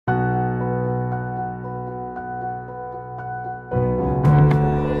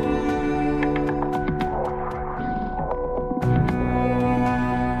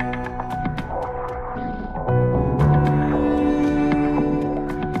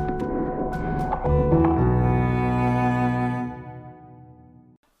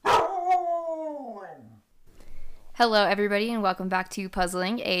Hello, everybody, and welcome back to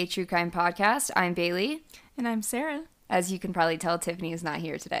Puzzling, a true crime podcast. I'm Bailey. And I'm Sarah. As you can probably tell, Tiffany is not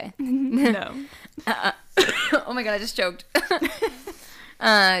here today. No. Oh my god, I just choked.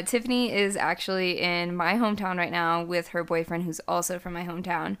 Tiffany is actually in my hometown right now with her boyfriend, who's also from my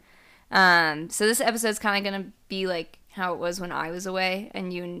hometown. So this episode's kind of going to be like how it was when I was away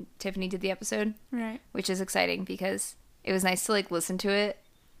and you and Tiffany did the episode. Right. Which is exciting because it was nice to like listen to it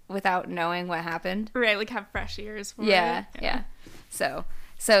without knowing what happened. Right, like have fresh ears for it. Yeah. So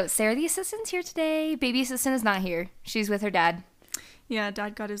Sarah, the assistant's here today. Baby assistant is not here. She's with her dad. Yeah,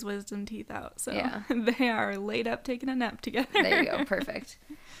 Dad got his wisdom teeth out, so yeah. They are laid up taking a nap together. There you go, perfect.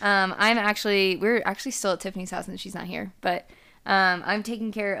 We're actually still at Tiffany's house and she's not here, but I'm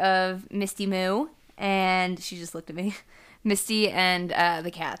taking care of Misty Moo, and she just looked at me. Misty and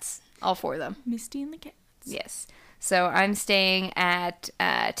the cats, all four of them. Misty and the cats. Yes. So I'm staying at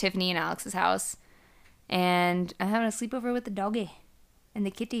Tiffany and Alex's house, and I'm having a sleepover with the doggy and the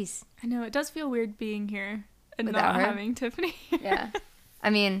kitties. I know, it does feel weird being here and without not her. having Tiffany. Yeah.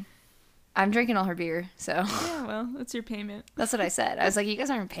 I mean, I'm drinking all her beer, so. Yeah, well, that's your payment. That's what I said. I was like, you guys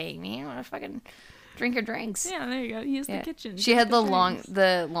aren't paying me. I want to fucking drink your drinks. Yeah, there you go. Use the kitchen. She had the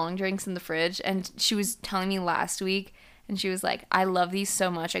long drinks in the fridge, and she was telling me last week, and she was like, I love these so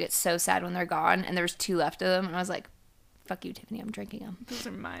much. I get so sad when they're gone, and there was 2 left of them, and I was like, fuck you, Tiffany, I'm drinking them. Those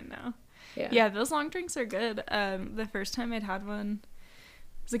are mine now. Yeah. Yeah, those long drinks are good. The first time I'd had one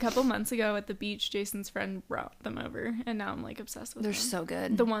was a couple months ago at the beach. Jason's friend brought them over, and now I'm like obsessed with them. They're so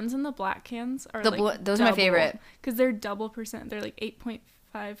good. The ones in the black cans are those are my favorite. Because they're double percent. They're like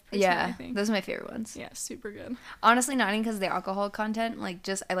 8.5%, yeah, I think. Those are my favorite ones. Yeah, super good. Honestly, not even because of the alcohol content. Like,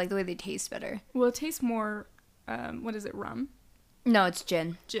 just, I like the way they taste better. Well, it tastes more, what is it, rum? No, it's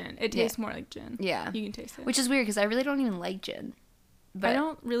gin. Gin. It tastes more like gin. Yeah. You can taste it. Which is weird, because I really don't even like gin. But I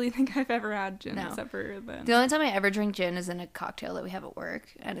don't really think I've ever had gin except for the only time I ever drink gin is in a cocktail that we have at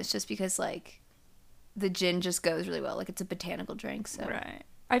work, and it's just because, like, the gin just goes really well. Like, it's a botanical drink, so. Right.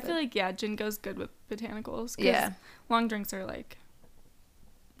 I feel like, yeah, gin goes good with botanicals. Yeah. Long drinks are like,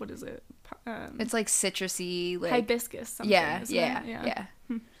 what is it? It's like citrusy, like hibiscus something. Yeah.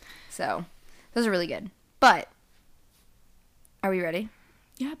 So, those are really good. But, are we ready?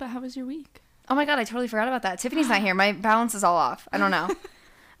 Yeah, but how was your week? Oh my god, I totally forgot about that. Tiffany's not here. My balance is all off. I don't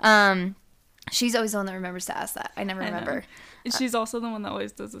know. She's always the one that remembers to ask that. I never remember. She's also the one that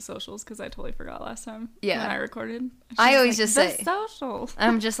always does the socials, because I totally forgot last time when I recorded. I always just say the socials.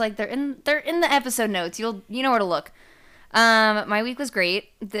 I'm just like, they're in the episode notes. You know where to look. My week was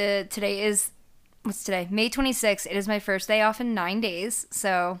great. Today is, what's today? May 26th. It is my first day off in 9 days.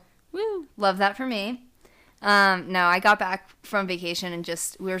 So woo, love that for me. No, I got back from vacation and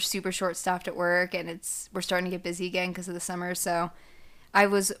we were super short-staffed at work, and we're starting to get busy again because of the summer, so I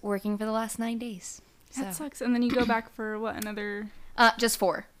was working for the last 9 days. So. That sucks. And then you go back for what, another? Just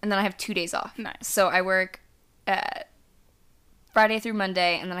 4, and then I have 2 days off. Nice. So I work Friday through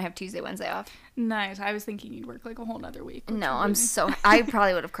Monday, and then I have Tuesday, Wednesday off. Nice. I was thinking you'd work like a whole other week. No, I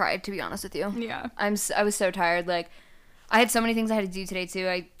probably would have cried, to be honest with you. Yeah. I was so tired. Like, I had so many things I had to do today, too.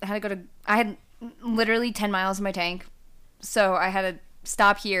 I had literally 10 miles in my tank, so I had to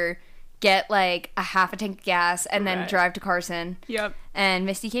stop here, get like a half a tank of gas, and then drive to Carson. Yep. And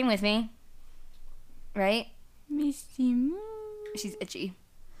Misty came with me, right? Misty Moo. She's itchy.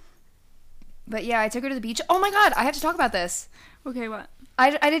 But yeah, I took her to the beach. Oh my god, I have to talk about this. Okay, what? I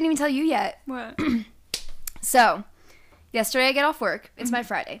didn't even tell you yet. What? So yesterday I get off work. It's my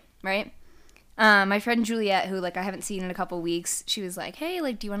Friday, right? My friend Juliet, who, like, I haven't seen in a couple weeks, she was like, hey,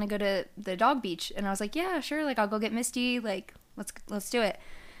 like, do you want to go to the dog beach? And I was like, yeah, sure, like, I'll go get Misty, like, let's do it.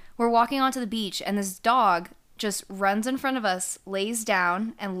 We're walking onto the beach, and this dog just runs in front of us, lays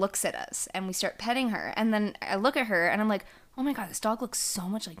down, and looks at us, and we start petting her, and then I look at her, and I'm like, oh my god, this dog looks so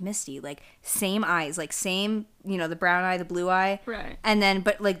much like Misty, like, same eyes, like, same, the brown eye, the blue eye, right, and then,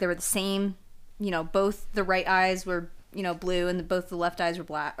 but, like, they were the same, both the right eyes were, blue, and both the left eyes were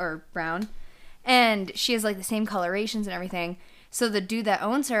black, or brown. And she has, like, the same colorations and everything. So the dude that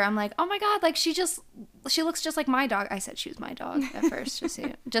owns her, I'm like, oh my god, like, she looks just like my dog. I said she was my dog at first,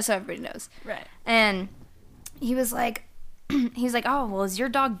 just so everybody knows. Right. And he was like, oh, well, is your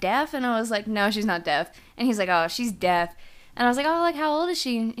dog deaf? And I was like, no, she's not deaf. And he's like, oh, she's deaf. And I was like, oh, like, how old is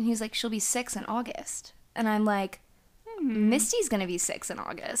she? And he's like, she'll be 6 in August. And I'm like, Misty's gonna be 6 in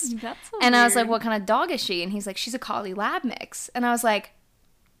August. That's so and weird. I was like, what kind of dog is she? And he's like, she's a collie lab mix. And I was like,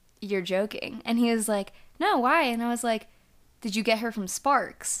 you're joking. And he was like, no, why? And I was like, did you get her from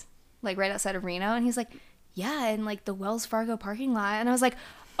Sparks, like right outside of Reno? And he's like, yeah, in like the Wells Fargo parking lot. And I was like,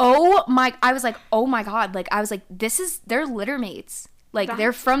 oh my god, like, I was like, they're litter mates. Like,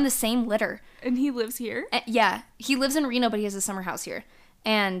 they're from the same litter. And he lives here? Yeah. He lives in Reno, but he has a summer house here.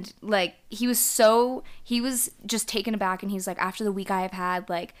 And, like, he was just taken aback, and he's like, after the week I have had,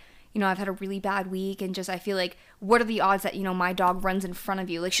 like, you know, I've had a really bad week, and just, I feel like, what are the odds that, you know, my dog runs in front of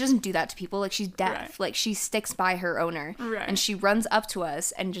you? Like, she doesn't do that to people. Like, she's deaf. Right. Like, she sticks by her owner. Right. And she runs up to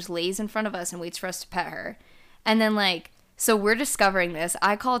us and just lays in front of us and waits for us to pet her. And then, like, so we're discovering this.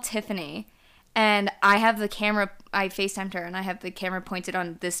 I call Tiffany, and I have the camera, I FaceTimed her, and I have the camera pointed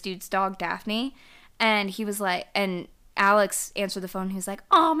on this dude's dog, Daphne. And he was like, and Alex answered the phone. He was like,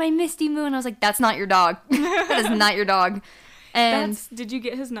 "Oh, my Misty Moon." I was like, "That's not your dog. That is not your dog." And did you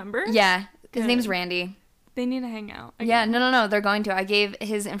get his number? yeah, his name's Randy. They need to hang out. Yeah, no, they're going to. I gave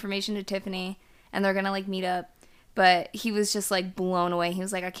his information to Tiffany, and they're gonna, like, meet up. But he was just, like, blown away. He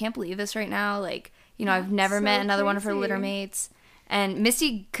was like, "I can't believe this right now. Like, you know, I've never met another one of her litter mates." And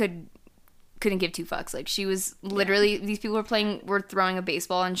Misty couldn't give two fucks. Like, she was literally, these people were throwing a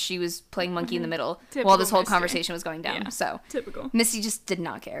baseball, and she was playing monkey in the middle while this whole conversation was going down. Yeah, so typical. Misty just did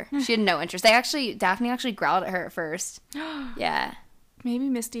not care. She had no interest. Daphne actually growled at her at first. Yeah. Maybe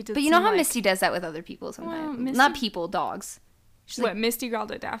Misty did. But you know how Misty does that with other people sometimes. Well, not people, dogs. She's what, Misty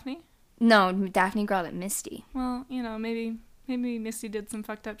growled at Daphne? No, Daphne growled at Misty. Well, you know, maybe Misty did some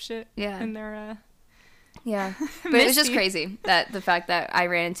fucked up shit. Yeah. In their yeah. But it was just crazy that the fact that I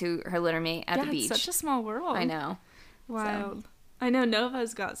ran into her litter mate at the beach. It's such a small world. I know. Wild. So. I know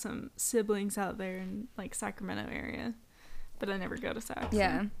Nova's got some siblings out there in, like, Sacramento area, but I never go to Sac.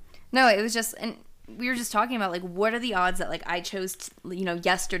 Yeah. No, it was just, and we were just talking about, like, what are the odds that, like, I chose, you know,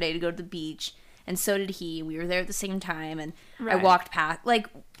 yesterday to go to the beach, and so did he. We were there at the same time, and I walked past, like,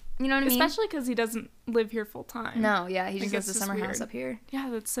 you know what I mean? Especially because he doesn't live here full time. No, yeah, he just has the summer house up here. Yeah,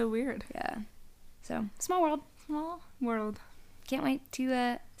 that's so weird. Yeah. So, small world. Small world. Can't wait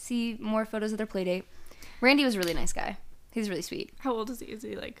to see more photos of their play date. Randy was a really nice guy. He's really sweet. How old is he? Is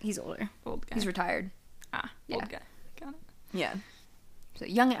he, like... He's older. Old guy. He's retired. Yeah. Old guy. Got it. Yeah. So,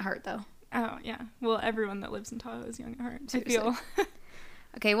 young at heart, though. Oh, yeah. Well, everyone that lives in Tahoe is young at heart, Seriously. I feel.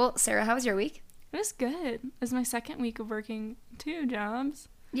 Okay, well, Sarah, how was your week? It was good. It was my second week of working 2 jobs.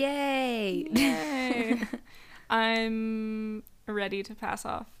 Yay! Yay! I'm ready to pass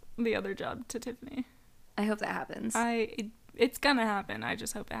off the other job to Tiffany. I hope that happens. It's gonna happen. I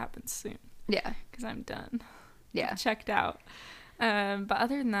just hope it happens soon. Yeah. Because I'm done. Yeah. Checked out. But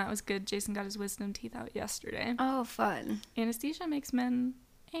other than that, it was good. Jason got his wisdom teeth out yesterday. Oh, fun. Anesthesia makes men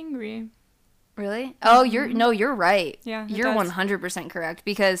angry. Really? Oh, you're right. Yeah. You're 100% correct,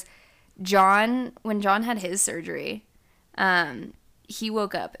 because when John had his surgery, he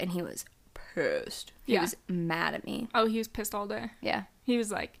woke up and he was pissed. He was mad at me. Oh, he was pissed all day. Yeah. He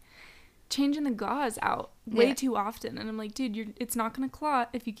was like changing the gauze out way too often, and I'm like, dude, it's not gonna clot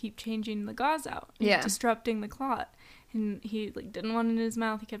if you keep changing the gauze out. You're disrupting the clot. And he, like, didn't want it in his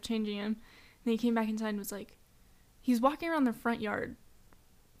mouth. He kept changing him. And then he came back inside and was like, he's walking around the front yard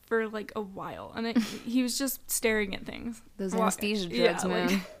for, like, a while, and he was just staring at things. Those anesthesia drugs, man.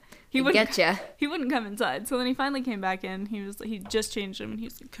 Like, he wouldn't getcha. He wouldn't come inside. So then he finally came back in. He just changed them, and he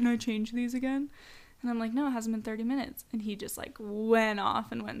was like, "Can I change these again?" And I'm like, "No, it hasn't been 30 minutes." And he just, like, went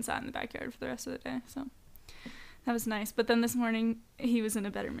off and went and sat in the backyard for the rest of the day. So that was nice. But then this morning, he was in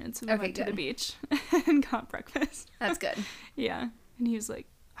a better mood, so we went to the beach and got breakfast. That's good. Yeah. And he was like,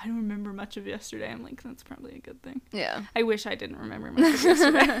 "I don't remember much of yesterday." I'm like, that's probably a good thing. Yeah. I wish I didn't remember much of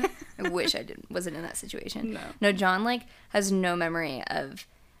yesterday. I wish I wasn't in that situation. No. No, John, like, has no memory of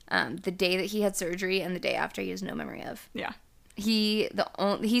the day that he had surgery and the day after. He has no memory of. Yeah. He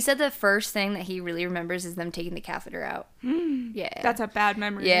said the first thing that he really remembers is them taking the catheter out. Yeah. That's a bad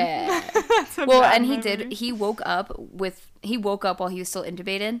memory. Yeah. He woke up while he was still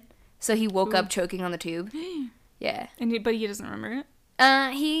intubated. So he woke up choking on the tube. Yeah. But he doesn't remember it?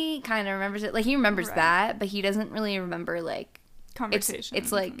 He kind of remembers it. Like, he remembers that, but he doesn't really remember, like, conversation.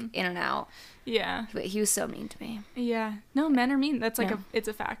 It's like in and out. Yeah. But he was so mean to me. Yeah. No, men are mean. That's like it's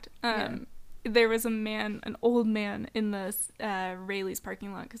a fact. There was an old man in the Rayleigh's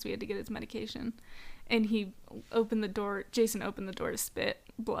parking lot because we had to get his medication. And Jason opened the door to spit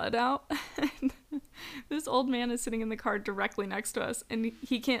blood out. And this old man is sitting in the car directly next to us, and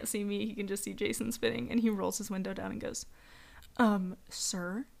he can't see me. He can just see Jason spitting, and he rolls his window down and goes,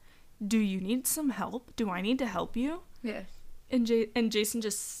 "Sir, do you need some help? Do I need to help you?" Yeah. And Jason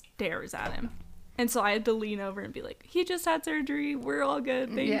just stares at him. And so I had to lean over and be like, "He just had surgery. We're all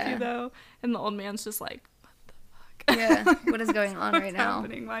good. Thank you, though." And the old man's just like, "What the fuck?" Yeah. What is going on right now? What's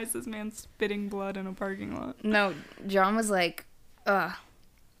happening? Why is this man spitting blood in a parking lot? No, John was like, ugh.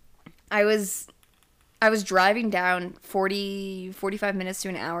 I was I was driving down 45 minutes to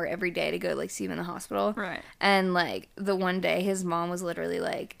an hour every day to go, like, see him in the hospital. Right. And, like, the one day, his mom was literally,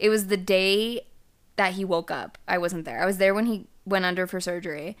 like, it was the day that he woke up. I wasn't there. I was there when he went under for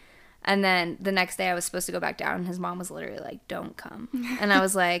surgery. And then the next day I was supposed to go back down, and his mom was literally like, don't come. And I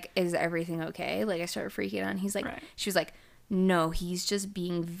was like, is everything okay? Like, I started freaking out. And he's like, she was like, no, he's just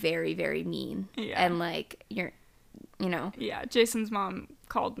being very, very mean. Yeah. And, like, you know. Yeah, Jason's mom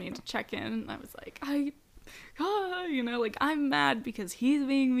called me to check in, and I was like, like, I'm mad because he's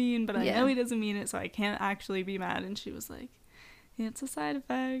being mean, but I know he doesn't mean it, so I can't actually be mad. And she was like, it's a side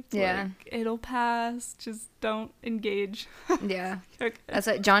effect. Yeah. Like, it'll pass. Just don't engage. Yeah. Okay. That's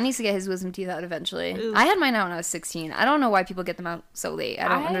what John needs to get his wisdom teeth out eventually. Ugh. I had mine out when I was 16. I don't know why people get them out so late. I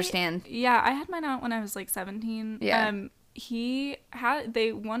don't understand. Yeah, I had mine out when I was like 17. Yeah. One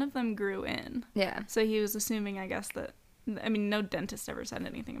of them grew in. Yeah. So he was assuming, I guess, that, I mean, no dentist ever said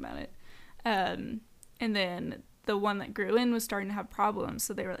anything about it. And then the one that grew in was starting to have problems.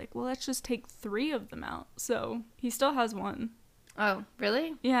 So they were like, well, let's just take 3 of them out. So he still has 1. Oh,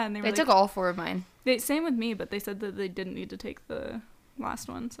 really? Yeah, and they took all 4 of mine. Same with me, but they said that they didn't need to take the last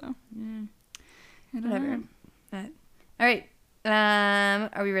one, so. Whatever. All right.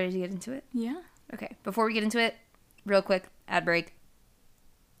 Are we ready to get into it? Yeah. Okay. Before we get into it, real quick, ad break.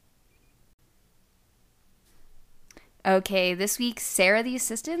 Okay, this week, Sarah the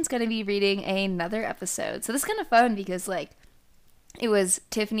assistant's going to be reading another episode. So this is kind of fun because, like, it was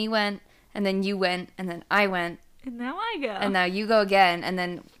Tiffany went, and then you went, and then I went. And now I go. And now you go again, and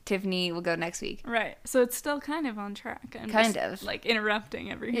then Tiffany will go next week. Right. So it's still kind of on track. I'm kind just, like,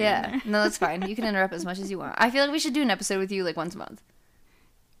 interrupting every here and and there. No, that's fine. You can interrupt as much as you want. I feel like we should do an episode with you, like, once a month.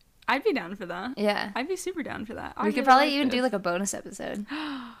 I'd be down for that. Yeah. I'd be super down for that. We could probably even do, like, a bonus episode.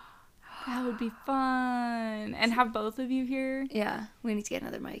 That would be fun. And have both of you here. Yeah. We need to get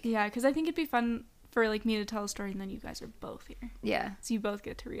another mic. Yeah, because I think it'd be fun for, like, me to tell a story, and then you guys are both here. Yeah. So you both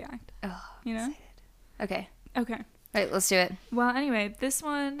get to react. Oh, you know? Excited. Okay. All right, let's do it. Well, anyway, this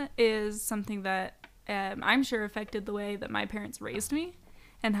one is something that I'm sure affected the way that my parents raised me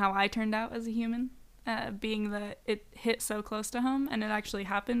and how I turned out as a human, being that it hit so close to home, and it actually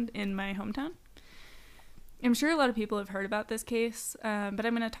happened in my hometown. I'm sure a lot of people have heard about this case, but I'm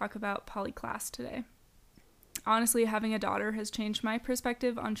going to talk about Klaas today. Honestly, having a daughter has changed my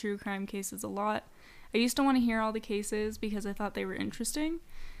perspective on true crime cases a lot. I used to want to hear all the cases because I thought they were interesting,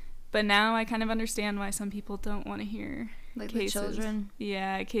 but now I kind of understand why some people don't want to hear cases. Like children?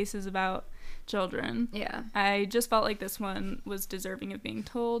 Yeah, cases about children. Yeah. I just felt like this one was deserving of being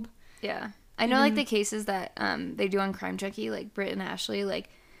told. Yeah. I know, like, the cases that they do on Crime Junkie, like Britt and Ashley, like,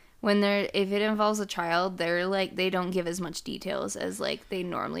 if it involves a child, they're, like, they don't give as much details as, like, they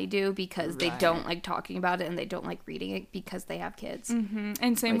normally do because they don't like talking about it and they don't like reading it because they have kids. Mm-hmm.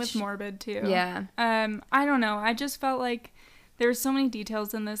 And same with Morbid, too. Yeah. I don't know. I just felt like there were so many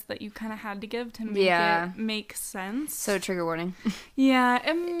details in this that you kind of had to give to make it make sense. So, trigger warning. Yeah.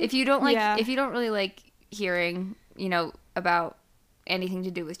 If you don't like, if you don't really like hearing, about anything to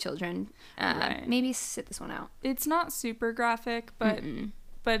do with children, maybe sit this one out. It's not super graphic, but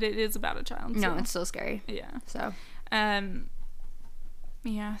it is about a child. No, it's still scary. Yeah. So.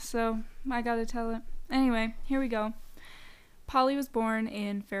 Yeah. So I gotta tell it. Anyway, here we go. Polly was born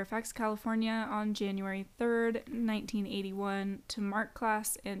in Fairfax, California on January 3rd, 1981, to Mark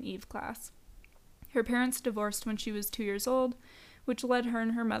Klaas and Eve Klaas. Her parents divorced when she was 2 years old, which led her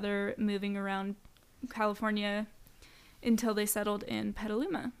and her mother moving around California until they settled in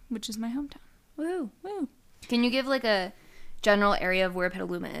Petaluma, which is my hometown. Woo! Woo! Can you give, like, a general area of where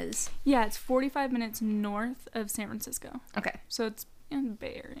Petaluma is? Yeah, it's 45 minutes north of San Francisco. Okay. So it's in the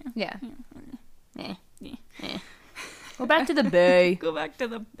Bay Area. Yeah. Go back to the Bay. Go back to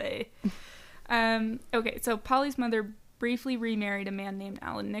the Bay. Okay, so Polly's mother briefly remarried a man named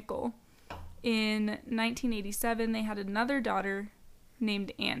Alan Nickel. In 1987, they had another daughter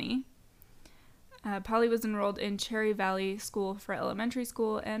named Annie. Polly was enrolled in Cherry Valley School for Elementary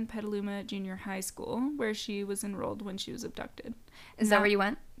School and Petaluma Junior High School, where she was enrolled when she was abducted. Is that where you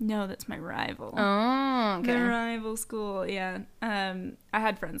went? No, that's my rival. Oh, okay. The rival school, yeah. I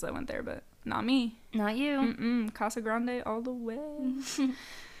had friends that went there, but not me. Not you. Casa Grande all the way.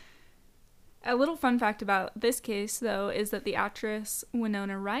 A little fun fact about this case, though, is that the actress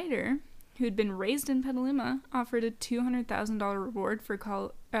Winona Ryder, who'd been raised in Petaluma, offered a $200,000 reward for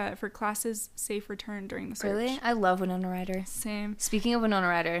Klaas's safe return during the search. Really? I love Winona Ryder. Same. Speaking of Winona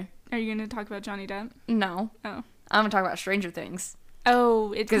Ryder. Are you going to talk about Johnny Depp? No. Oh. I'm going to talk about Stranger Things. Oh,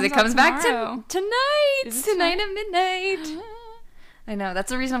 because it comes back tonight. Tonight at midnight. I know. That's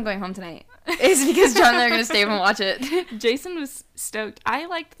the reason I'm going home tonight. Is because John and I are going to stay home and watch it. Jason was stoked. I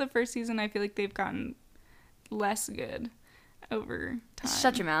liked the first season. I feel like they've gotten less good over time.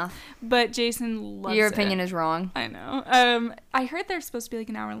 Shut your mouth. But Jason loves it. Your opinion is wrong. I know. I heard they're supposed to be like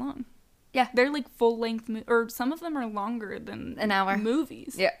an hour long. Yeah. They're like full length, or some of them are longer than an hour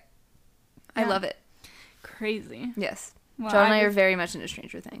movies. Yeah. I love it. Crazy. Yes. Well, John and I are very much into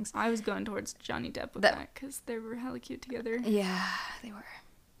Stranger Things. I was going towards Johnny Depp with that because they were hella cute together. Yeah, they were.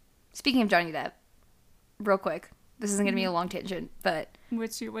 Speaking of Johnny Depp, real quick, this isn't going to be a long tangent, but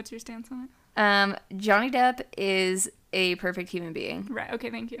what's your stance on it? Johnny Depp is a perfect human being. Right.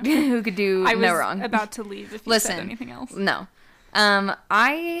 Okay. Thank you. Who could do no wrong. I was about to leave if you said anything else. No.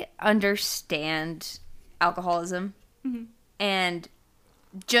 I understand alcoholism, and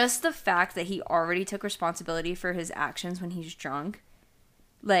just the fact that he already took responsibility for his actions when he's drunk.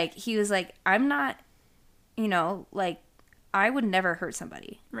 Like, he was like, I'm not, like, I would never hurt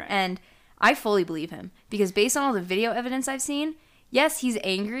somebody. Right. And I fully believe him. Because based on all the video evidence I've seen, yes, he's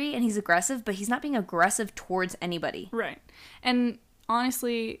angry and he's aggressive, but he's not being aggressive towards anybody. Right. And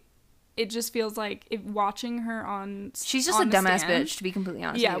honestly, it just feels like watching her on she's just a dumbass bitch, to be completely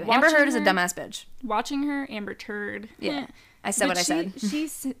honest with you. Amber Heard is a dumbass bitch. Watching her, Amber Turd. Yeah. I said what I said.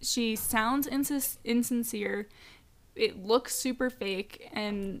 She sounds insincere. It looks super fake,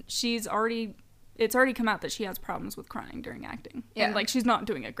 and it's already come out that she has problems with crying during acting. Yeah. And, like, she's not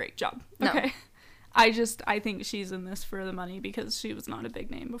doing a great job. Okay. No. I think she's in this for the money because she was not a big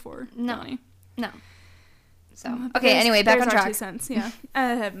name before Johnny. No. So, okay, anyway, back on track. 2 cents, yeah.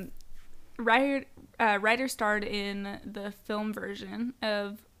 Ryder starred in the film version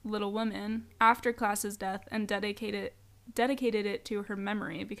of Little Women after Klaas's death and dedicated it to her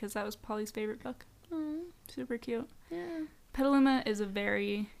memory because that was Polly's favorite book. Super cute. Yeah. Petaluma is a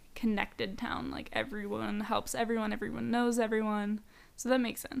very connected town. Like, everyone helps everyone knows everyone. So that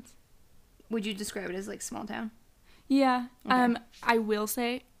makes sense. Would you describe it as, like, small town? Yeah. Okay. I will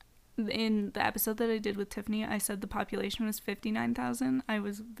say, in the episode that I did with Tiffany, I said the population was 59,000. I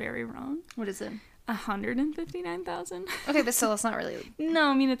was very wrong. What is it? 159,000. Okay, but still, it's not really... No,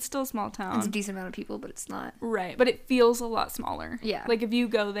 I mean, it's still a small town. It's a decent amount of people, but it's not... Right, but it feels a lot smaller. Yeah. Like, if you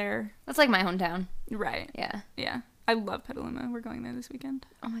go there... That's like my hometown. Right. Yeah. Yeah. I love Petaluma. We're going there this weekend.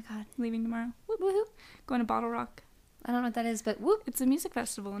 Oh my god. Leaving tomorrow. Whoop, woohoo. Going to Bottle Rock. I don't know what that is, but whoop. It's a music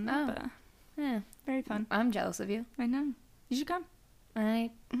festival in Napa. Oh. Yeah. Very fun. I'm jealous of you. I know. You should come.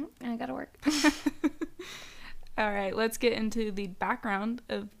 I gotta work. All right, let's get into the background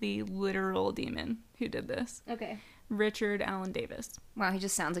of the literal demon who did this. Okay. Richard Allen Davis. Wow, he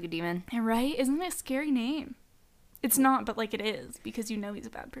just sounds like a demon. Right? Isn't that a scary name? It's not, but, like, it is, because you know he's a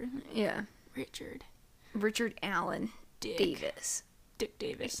bad person. Yeah. Richard Allen Davis. Dick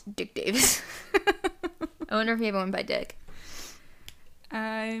Davis. Dick Davis. I wonder if he ever went by Dick.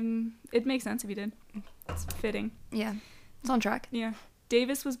 It makes sense if he did. It's fitting. Yeah. It's on track. Yeah.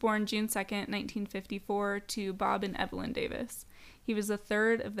 Davis was born June 2nd, 1954, to Bob and Evelyn Davis. He was the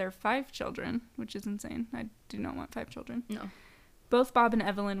third of their 5 children, which is insane. I do not want 5 children. No. Both Bob and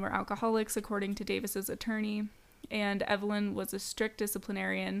Evelyn were alcoholics, according to Davis's attorney, and Evelyn was a strict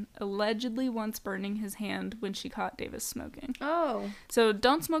disciplinarian, allegedly once burning his hand when she caught Davis smoking. Oh. So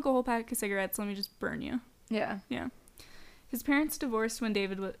don't smoke a whole pack of cigarettes, let me just burn you. Yeah. Yeah. His parents divorced when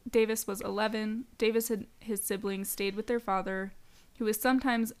Davis was 11. Davis and his siblings stayed with their father, who was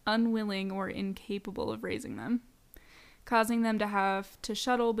sometimes unwilling or incapable of raising them, causing them to have to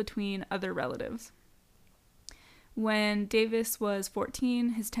shuttle between other relatives. When Davis was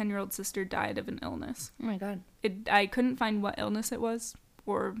 14, his 10-year-old sister died of an illness. Oh my god. I couldn't find what illness it was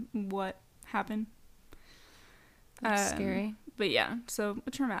or what happened. That's scary. But yeah, so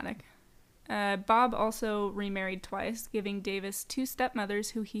traumatic. Bob also remarried twice, giving Davis 2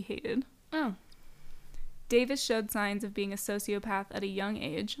 stepmothers who he hated. Oh. Davis showed signs of being a sociopath at a young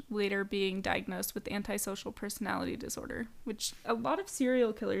age, later being diagnosed with antisocial personality disorder, which a lot of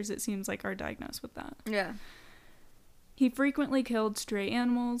serial killers, it seems like, are diagnosed with that. Yeah. He frequently killed stray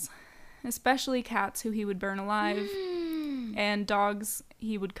animals, especially cats who he would burn alive, and dogs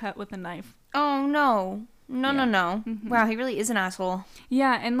he would cut with a knife. Oh, no. No. Mm-hmm. Wow, he really is an asshole.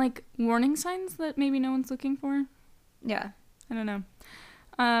 Yeah, and, like, warning signs that maybe no one's looking for. Yeah. I don't know.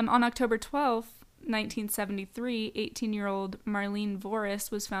 On October 12th, 1973, 18-year-old Marlene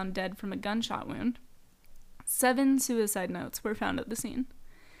Voris was found dead from a gunshot wound. 7 suicide notes were found at the scene.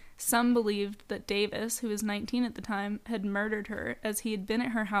 Some believed that Davis, who was 19 at the time, had murdered her as he had been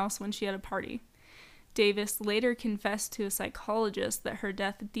at her house when she had a party. Davis later confessed to a psychologist that her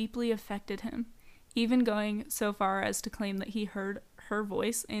death deeply affected him, even going so far as to claim that he heard her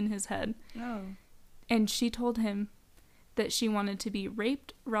voice in his head. Oh. And she told him that she wanted to be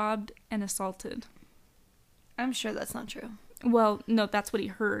raped, robbed, and assaulted. I'm sure that's not true. Well, no, that's what he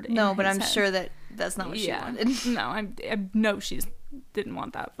heard. No, but his I'm head. sure that that's not what she wanted. No, I know she didn't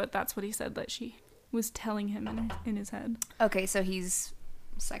want that, but that's what he said that she was telling him in his head. Okay, so he's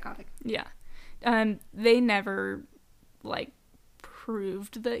psychotic. Yeah. They never, like,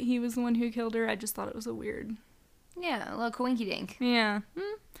 proved that he was the one who killed her. I just thought it was a weird... Yeah, a little coinky dink. Yeah.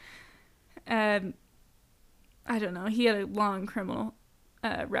 I don't know. He had a long criminal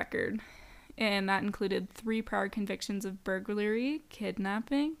record, and that included 3 prior convictions of burglary,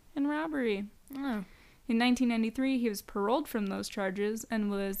 kidnapping, and robbery. Oh. In 1993, he was paroled from those charges and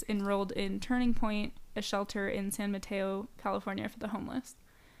was enrolled in Turning Point, a shelter in San Mateo, California for the homeless.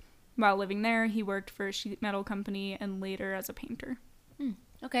 While living there, he worked for a sheet metal company and later as a painter.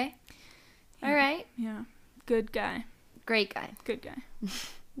 Okay. Yeah. All right. Yeah. Good guy. Great guy. Good guy.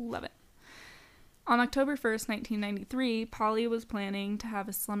 Love it. On October 1st, 1993, Polly was planning to have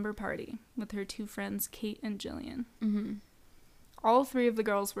a slumber party with her 2 friends, Kate and Jillian. Mm-hmm. All 3 of the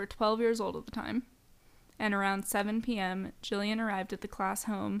girls were 12 years old at the time, and around 7 p.m., Jillian arrived at the Klaas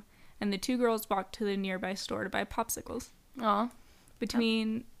home, and the 2 girls walked to the nearby store to buy popsicles. Aw.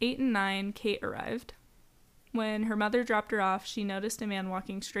 Between 8 and 9, Kate arrived. When her mother dropped her off, she noticed a man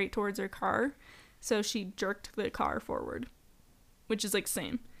walking straight towards her car, so she jerked the car forward, which is like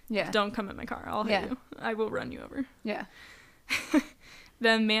same. Yeah. Don't come in my car. I'll hit you. I will run you over. Yeah.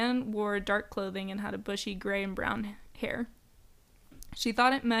 The man wore dark clothing and had a bushy gray and brown hair. She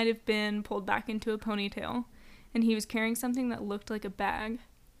thought it might have been pulled back into a ponytail, and he was carrying something that looked like a bag.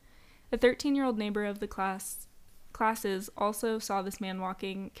 A 13-year-old neighbor of the classes also saw this man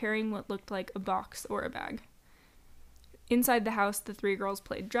walking, carrying what looked like a box or a bag. Inside the house, the 3 girls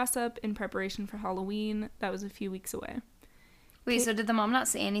played dress-up in preparation for Halloween. That was a few weeks away. Wait, so did the mom not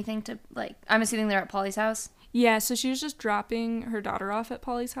say anything to, like, I'm assuming they're at Polly's house? Yeah, so she was just dropping her daughter off at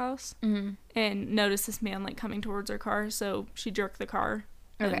Polly's house and noticed this man, like, coming towards her car, so she jerked the car,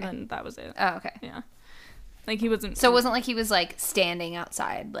 and then that was it. Oh, okay. Yeah. Like, he wasn't... So it wasn't like he was, like, standing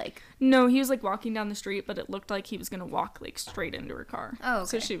outside, like... No, he was, like, walking down the street, but it looked like he was gonna walk, like, straight into her car. Oh, okay.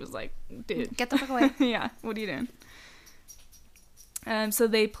 So she was like, dude. Get the fuck away. Yeah, what are you doing? So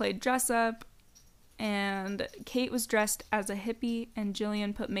they played dress-up, and Kate was dressed as a hippie, and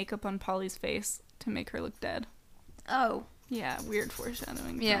Jillian put makeup on Polly's face to make her look dead. Oh. Yeah, weird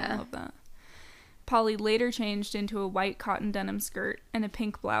foreshadowing. Yeah. I love that. Polly later changed into a white cotton denim skirt and a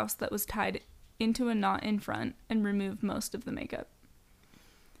pink blouse that was tied into a knot in front and removed most of the makeup.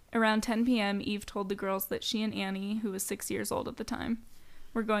 Around 10 p.m., Eve told the girls that she and Annie, who was 6 years old at the time,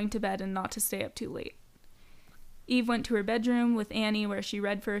 were going to bed and not to stay up too late. Eve went to her bedroom with Annie where she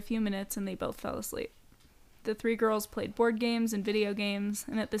read for a few minutes and they both fell asleep. The 3 girls played board games and video games,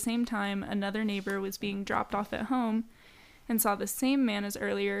 and at the same time, another neighbor was being dropped off at home and saw the same man as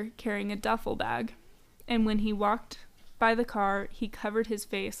earlier carrying a duffel bag, and when he walked by the car, he covered his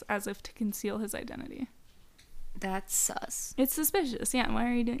face as if to conceal his identity. That's sus. It's suspicious, yeah. Why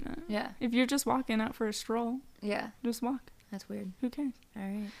are you doing that? Yeah. If you're just walking out for a stroll, Yeah. just walk. That's weird. Who cares? All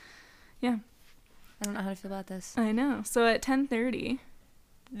right. Yeah. I don't know how to feel about this. I know. So at 10:30,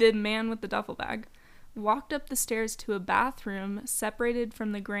 the man with the duffel bag walked up the stairs to a bathroom separated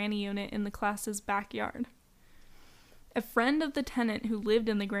from the granny unit in the class's backyard. A friend of the tenant who lived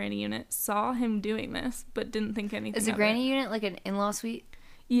in the granny unit saw him doing this, but didn't think anything of it. Is a granny unit like an in-law suite?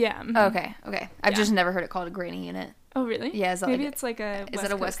 Yeah. Oh, okay. I've just never heard it called a granny unit. Oh, really? Yeah. Is that Maybe like it's like a Is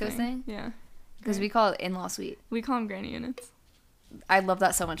that a West Coast thing? Yeah. Because we call it in-law suite. We call them granny units. I love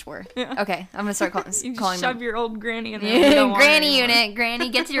that so much more. Yeah. Okay, I'm gonna start You calling shove them. your old granny in there. You don't want her Granny anymore. unit. Granny,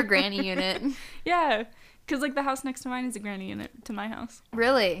 get to your granny unit. Yeah. Because, like, the house next to mine is a granny unit to my house.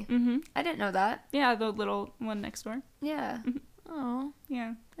 Really? Mm-hmm. I didn't know that. Yeah, the little one next door. Yeah. Oh.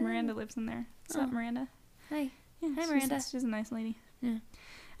 Yeah. Miranda lives in there. What's up, Miranda? Hi. Yeah, Hi, Miranda. She's a nice lady. Yeah.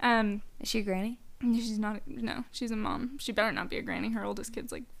 Is she a granny? She's not. No, she's a mom. She better not be a granny. Her oldest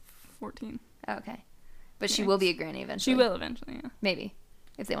kid's like 14. Oh, okay. But she will be a granny eventually. She will eventually, yeah. Maybe.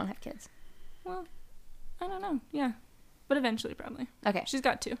 If they want to have kids. Well, I don't know. Yeah. But eventually, probably. Okay. She's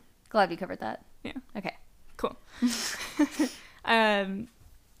got 2. Glad we covered that. Yeah. Okay. Cool.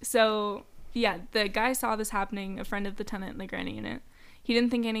 So, yeah, the guy saw this happening, a friend of the tenant in the granny unit. He didn't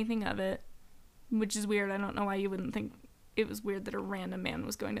think anything of it, which is weird. I don't know why you wouldn't think it was weird that a random man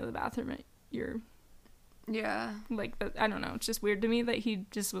was going to the bathroom at your... Yeah. Like, I don't know. It's just weird to me that he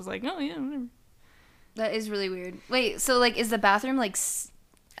just was like, oh, yeah, whatever. That is really weird. Wait, so, like, is the bathroom, like,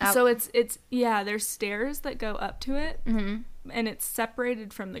 out? So it's yeah, there's stairs that go up to it, Mm-hmm. and it's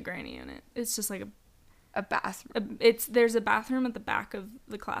separated from the granny unit. It's just like A bathroom. there's a bathroom at the back of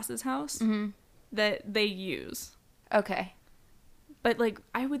the class's house Mm-hmm. that they use. Okay. But, like,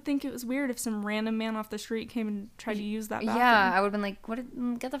 I would think it was weird if some random man off the street came and tried to use that bathroom. Yeah, I would have been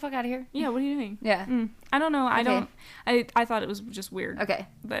like, get the fuck out of here. Yeah, what are you doing? Yeah. I don't know. Okay. I thought it was just weird. Okay.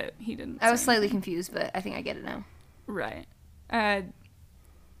 That he didn't I was say slightly anything. confused, but I think I get it now. Right.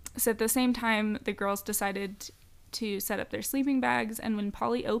 So at the same time, the girls decided to set up their sleeping bags, and when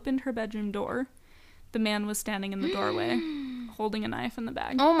Polly opened her bedroom door, the man was standing in the doorway, holding a knife in the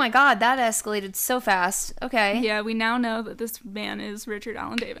bag. Oh my god, that escalated so fast. Okay. Yeah, we now know that this man is Richard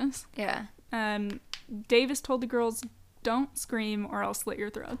Allen Davis. Yeah. Davis told the girls, "Don't scream or I'll slit your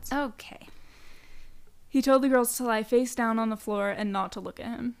throats." Okay. He told the girls to lie face down on the floor and not to look at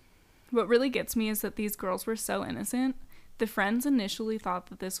him. What really gets me is that these girls were so innocent. The friends initially thought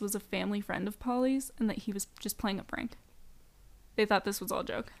that this was a family friend of Polly's and that he was just playing a prank. They thought this was all a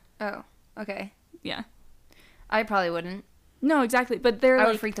joke. Oh, okay. Yeah. I probably wouldn't. No, exactly. But I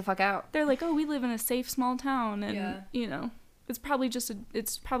would freak the fuck out. They're like, "Oh, we live in a safe small town," and you know, it's probably just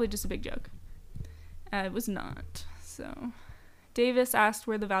a big joke. It was not. So, Davis asked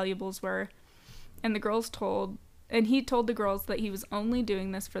where the valuables were, and he told the girls that he was only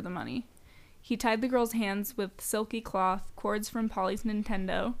doing this for the money. He tied the girls' hands with silky cloth, cords from Polly's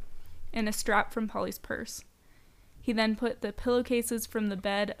Nintendo, and a strap from Polly's purse. He then put the pillowcases from the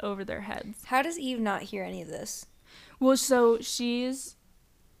bed over their heads. How does Eve not hear any of this? Well, so she's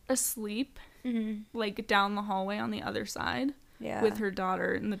asleep, like down the hallway on the other side, with her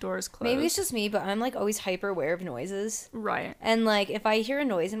daughter, and the door is closed. Maybe it's just me, but I'm like always hyper aware of noises. Right. And like if I hear a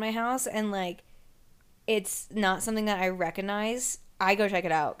noise in my house and like it's not something that I recognize, I go check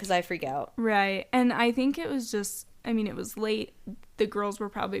it out because I freak out. Right. And I think it was just, I mean, it was late. The girls were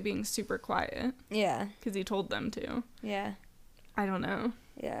probably being super quiet. Yeah. Because he told them to. Yeah. I don't know.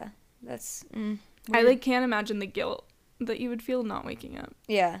 Yeah. That's I like can't imagine the guilt that you would feel not waking up.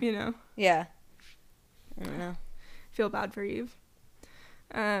 Yeah. You know? Yeah. I don't know. Feel bad for Eve.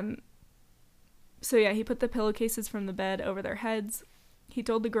 So yeah, he put the pillowcases from the bed over their heads. He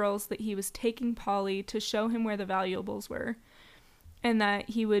told the girls that he was taking Polly to show him where the valuables were, and that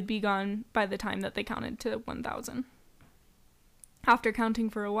he would be gone by the time that they counted to 1,000. After counting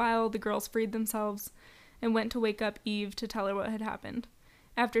for a while, the girls freed themselves and went to wake up Eve to tell her what had happened.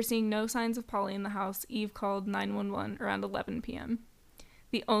 After seeing no signs of Polly in the house, Eve called 911 around 11 p.m.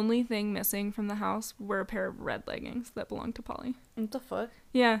 The only thing missing from the house were a pair of red leggings that belonged to Polly. What the fuck?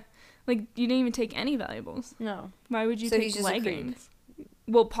 Yeah. Like, you didn't even take any valuables. No. Why would you take leggings?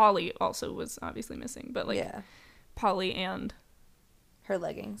 Well, Polly also was obviously missing, but like Polly and her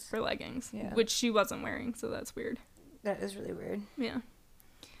leggings. Which she wasn't wearing, so that's weird. That is really weird.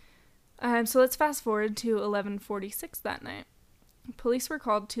 Yeah. So let's fast forward to 11:46 that night. Police were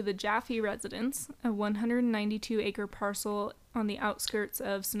called to the Jaffe residence, a 192-acre parcel on the outskirts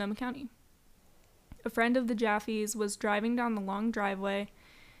of Sonoma County. A friend of the Jaffes was driving down the long driveway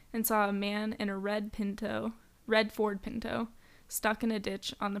and saw a man in a red Ford Pinto, stuck in a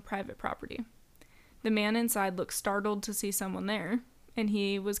ditch on the private property. The man inside looked startled to see someone there, and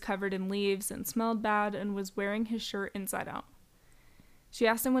he was covered in leaves and smelled bad and was wearing his shirt inside out. She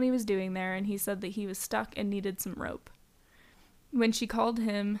asked him what he was doing there, and he said that he was stuck and needed some rope. When she called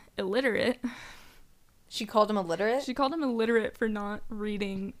him illiterate... She called him illiterate? She called him illiterate for not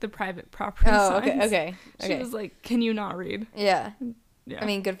reading the private property signs. Okay. She was like, "Can you not read?" Yeah. Yeah. I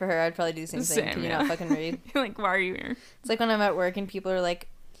mean, good for her. I'd probably do the same thing. Can you not fucking read? Like, why are you here? It's like when I'm at work and people are like,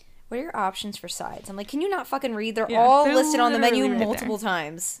 "What are your options for sides?" I'm like, "Can you not fucking read? They're all listed on the menu multiple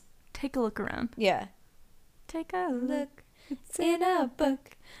times." Take a look around. Yeah. Take a look. It's in a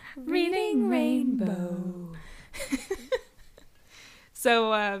book. Reading Rainbow.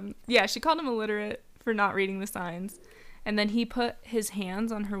 So, she called him illiterate for not reading the signs. And then he put his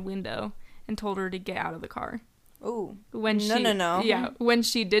hands on her window and told her to get out of the car. Ooh. No. Yeah. When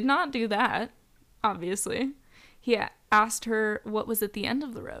she did not do that, obviously, he asked her what was at the end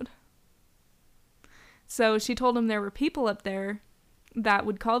of the road. So she told him there were people up there that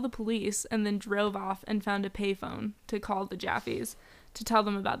would call the police, and then drove off and found a payphone to call the Jaffes to tell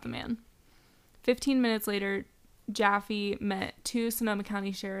them about the man. 15 minutes later, Jaffe met two Sonoma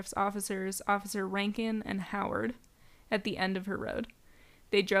County Sheriff's officers, Officer Rankin and Howard, at the end of her road.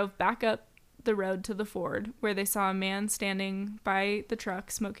 They drove back up the road to the Ford, where they saw a man standing by the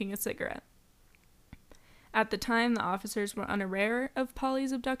truck smoking a cigarette. At the time, the officers were unaware of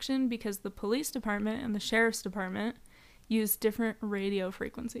Polly's abduction because the police department and the sheriff's department used different radio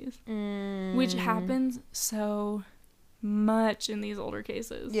frequencies, which happens so much in these older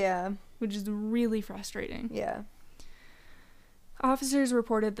cases. Yeah. Which is really frustrating. Yeah. Officers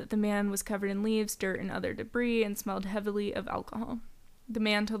reported that the man was covered in leaves, dirt, and other debris and smelled heavily of alcohol. The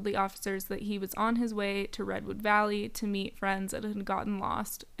man told the officers that he was on his way to Redwood Valley to meet friends that had gotten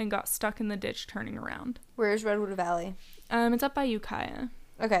lost and got stuck in the ditch turning around. Where's Redwood Valley? It's up by Ukiah.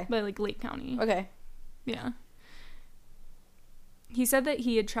 Okay. By, like, Lake County. Okay. Yeah. He said that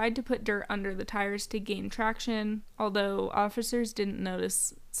he had tried to put dirt under the tires to gain traction, although officers didn't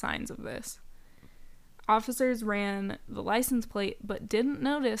notice signs of this. Officers ran the license plate, but didn't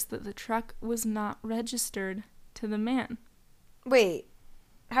notice that the truck was not registered to the man. Wait,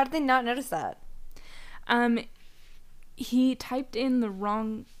 how did they not notice that? He typed in the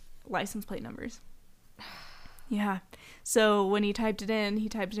wrong license plate numbers. Yeah. So when he typed it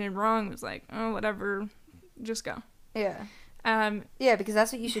in wrong. It was like, oh, whatever, just go. Yeah. Yeah, because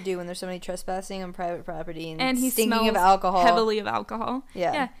that's what you should do when there's somebody trespassing on private property and he stinking of smells alcohol. heavily of alcohol.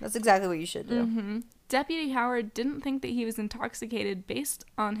 Yeah, that's exactly what you should do. Mm-hmm. Deputy Howard didn't think that he was intoxicated based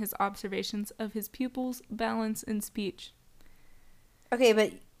on his observations of his pupils' balance and speech. Okay,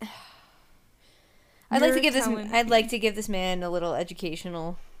 but I'd like to give this man a little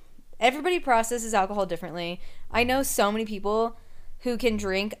educational. Everybody processes alcohol differently. I know so many people who can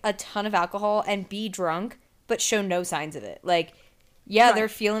drink a ton of alcohol and be drunk but show no signs of it. Like, yeah, right. They're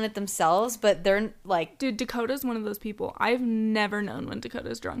feeling it themselves, but they're like... Dude, Dakota's one of those people. I've never known when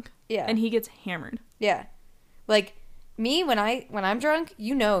Dakota's drunk. Yeah. And he gets hammered. Yeah. Like, me, when I'm drunk,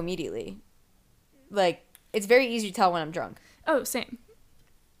 you know immediately. Like, it's very easy to tell when I'm drunk. Oh, same.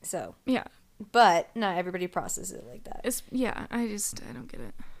 So. Yeah. But not everybody processes it like that. I don't get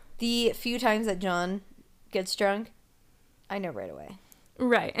it. The few times that John gets drunk, I know right away.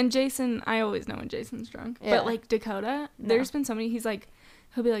 Right. And Jason, I always know when Jason's drunk. Yeah. But, like, Dakota, there's been somebody,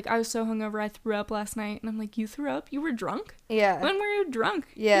 he'll be like, I was so hungover, I threw up last night. And I'm like, you threw up? You were drunk? Yeah. When were you drunk?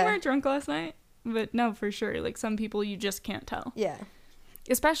 Yeah. You weren't drunk last night? But no, for sure. Like, some people you just can't tell. Yeah.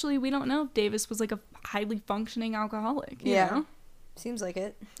 Especially, we don't know if Davis was, like, a highly functioning alcoholic. You know? Seems like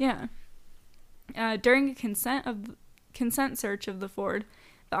it. Yeah. During a consent search of the Ford,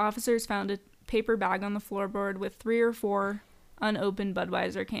 the officers found a paper bag on the floorboard with 3 or 4 unopened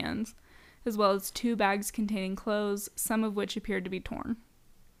Budweiser cans, as well as 2 bags containing clothes, some of which appeared to be torn.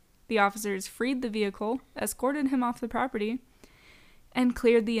 The officers freed the vehicle, escorted him off the property, and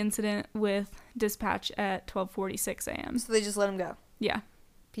cleared the incident with dispatch at 12:46 a.m. So they just let him go? Yeah.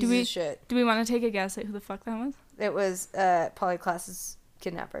 Pieces of shit. Do we want to take a guess at who the fuck that was? It was Polly Klaas's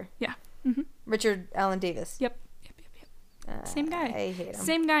kidnapper. Yeah. Mm-hmm. Richard Allen Davis. Yep. Same guy. I hate him.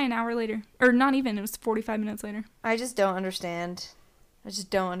 Same guy an hour later. Or not even. It was 45 minutes later. I just don't understand.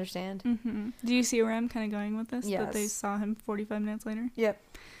 Mm-hmm. Do you see where I'm kind of going with this? Yes. That they saw him 45 minutes later? Yep.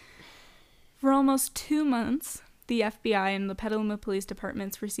 For almost 2 months, the FBI and the Petaluma Police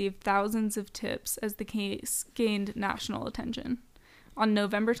Departments received thousands of tips as the case gained national attention. On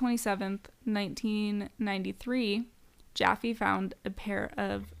November 27th, 1993, Jaffe found a pair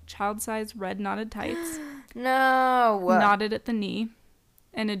of child-sized red knotted tights. No. Knotted at the knee,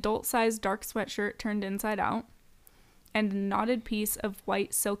 an adult-sized dark sweatshirt turned inside out, and a knotted piece of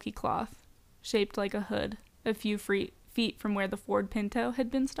white silky cloth, shaped like a hood, a few feet from where the Ford Pinto had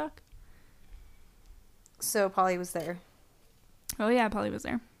been stuck. So Polly was there. Oh yeah, Polly was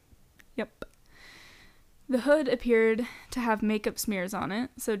there. Yep. The hood appeared to have makeup smears on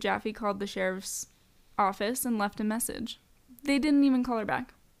it, so Jaffe called the sheriff's office and left a message. They didn't even call her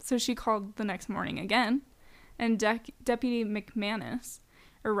back, so she called the next morning again, and Deputy McManus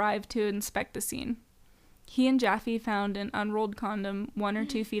arrived to inspect the scene. He and Jaffe found an unrolled condom 1 or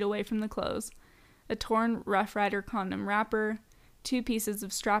 2 feet away from the clothes, a torn Rough Rider condom wrapper, 2 pieces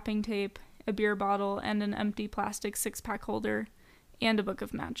of strapping tape, a beer bottle, and an empty plastic 6-pack holder, and a book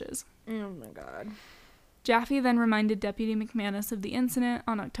of matches. Oh my god. Jaffe then reminded Deputy McManus of the incident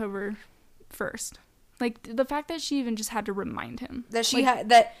on October 1st. Like, the fact that she even just had to remind him. That she had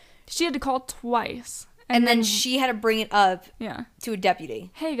to call twice. And then she had to bring it up to a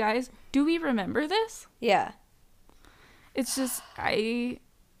deputy. Hey, guys, do we remember this? Yeah. It's just, I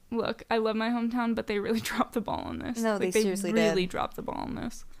love my hometown, but they really dropped the ball on this. No, they seriously did. They really dropped the ball on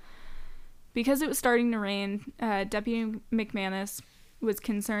this. Because it was starting to rain, Deputy McManus was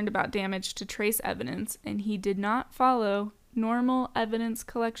concerned about damage to trace evidence, and he did not follow normal evidence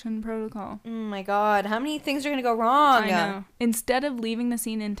collection protocol. Oh my god, how many things are going to go wrong? I know. Instead of leaving the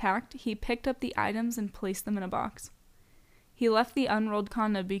scene intact, he picked up the items and placed them in a box. He left the unrolled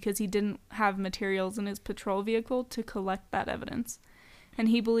condom because he didn't have materials in his patrol vehicle to collect that evidence, and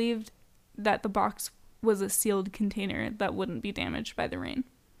he believed that the box was a sealed container that wouldn't be damaged by the rain.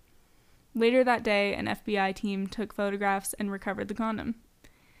 Later that day, an FBI team took photographs and recovered the condom.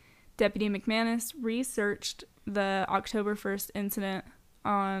 Deputy McManus researched the October 1st incident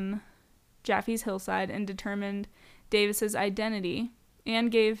on Jaffe's hillside and determined Davis's identity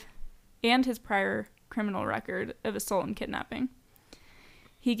and his prior criminal record of assault and kidnapping.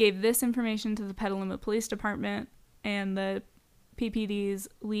 He gave this information to the Petaluma Police Department, and the PPD's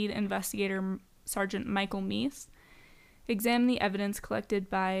lead investigator, Sergeant Michael Meese, examined the evidence collected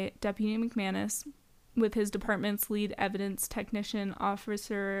by Deputy McManus with his department's lead evidence technician,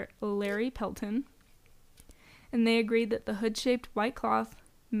 Officer Larry Pelton, and they agreed that the hood-shaped white cloth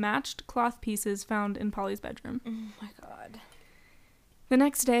matched cloth pieces found in Polly's bedroom. Oh my God. The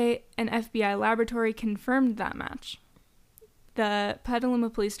next day, an FBI laboratory confirmed that match. The Petaluma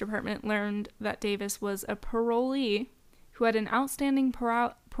Police Department learned that Davis was a parolee who had an outstanding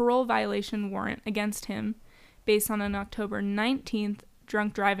parole violation warrant against him based on an October 19th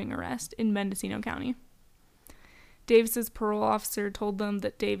drunk driving arrest in Mendocino County. Davis's parole officer told them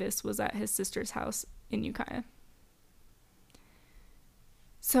that Davis was at his sister's house in Ukiah.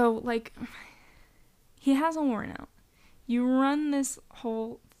 So, like, he has a warrant out. You run this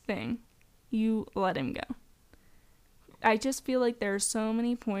whole thing. You let him go. I just feel like there are so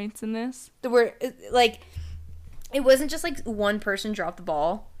many points in this. Where, like, it wasn't just, like, one person dropped the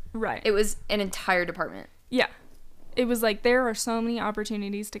ball. Right. It was an entire department. Yeah. It was like, there are so many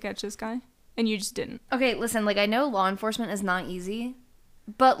opportunities to catch this guy, and you just didn't. Okay, listen, like, I know law enforcement is not easy,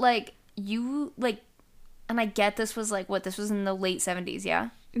 but, like, you, like, and I get this was, like, this was in the late 70s,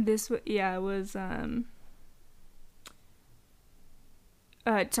 yeah? It was, it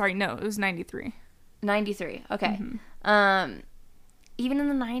was 93. 93, okay. Mm-hmm. Even in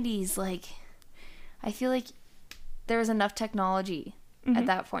the 90s, like, I feel like there was enough technology at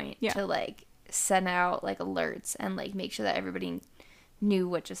that point to, like, send out, like, alerts and, like, make sure that everybody knew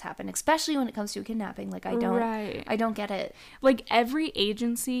what just happened, especially when it comes to a kidnapping. Like, I don't get it. Like, every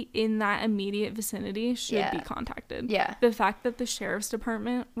agency in that immediate vicinity should be contacted. Yeah. The fact that the sheriff's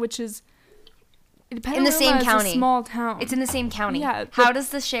department, which is in the same county, a small town. It's in the same county. Yeah. How does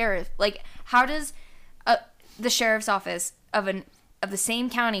the sheriff, like, how does the sheriff's office of the same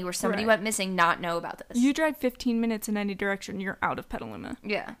county where somebody went missing not know about this? You drive 15 minutes in any direction, you're out of Petaluma.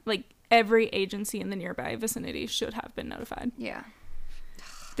 Yeah. Like, every agency in the nearby vicinity should have been notified. Yeah.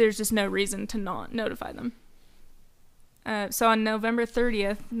 There's just no reason to not notify them. So on November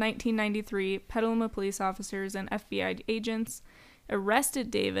 30th, 1993, Petaluma police officers and FBI agents arrested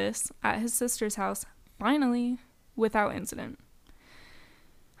Davis at his sister's house, finally, without incident.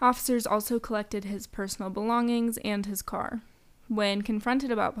 Officers also collected his personal belongings and his car. When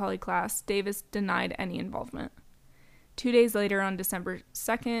confronted about Klaas, Davis denied any involvement. 2 days later, on December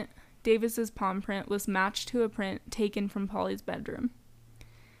 2nd, Davis's palm print was matched to a print taken from Polly's bedroom.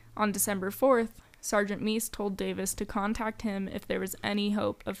 On December 4th, Sergeant Meese told Davis to contact him if there was any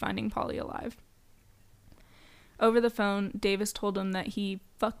hope of finding Polly alive. Over the phone, Davis told him that he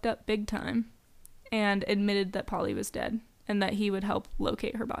fucked up big time and admitted that Polly was dead and that he would help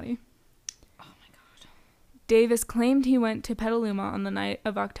locate her body. Oh my God. Davis claimed he went to Petaluma on the night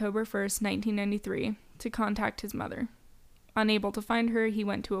of October 1st, 1993, to contact his mother. Unable to find her, he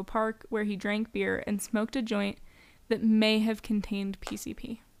went to a park where he drank beer and smoked a joint that may have contained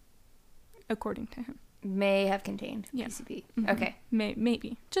PCP. According to him. May have contained PCP. Mm-hmm. Okay.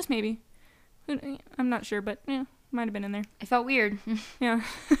 Maybe. Just maybe. I'm not sure, but yeah, might have been in there. I felt weird. Yeah.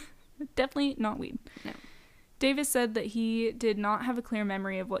 Definitely not weed. No. Davis said that he did not have a clear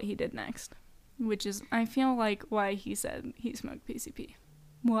memory of what he did next, which is, I feel like, why he said he smoked PCP.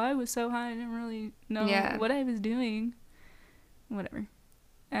 Well, I was so high, I didn't really know what I was doing. Whatever.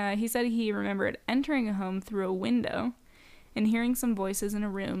 He said he remembered entering a home through a window and hearing some voices in a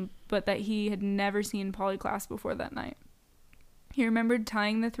room, but that he had never seen Klaas before that night. He remembered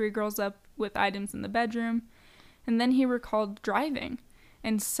tying the three girls up with items in the bedroom, and then he recalled driving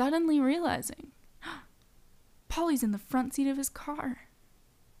and suddenly realizing, Polly's in the front seat of his car.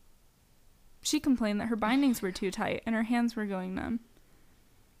 She complained that her bindings were too tight and her hands were going numb.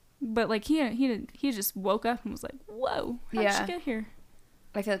 But, like, he just woke up and was like, whoa, how did she get here?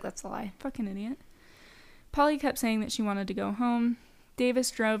 I feel like that's a lie. Fucking idiot. Polly kept saying that she wanted to go home. Davis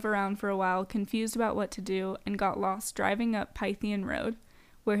drove around for a while, confused about what to do, and got lost driving up Pythian Road,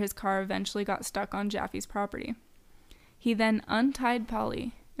 where his car eventually got stuck on Jaffe's property. He then untied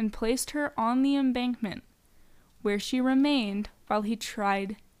Polly and placed her on the embankment, where she remained while he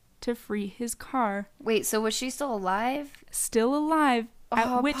tried to free his car. Wait, so was she still alive? Still alive,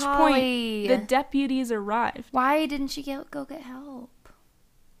 at which Polly. point the deputies arrived. Why didn't she go get help?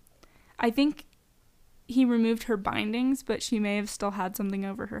 I think he removed her bindings, but she may have still had something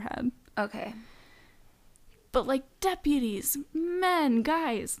over her head. Okay. But, like, deputies, men,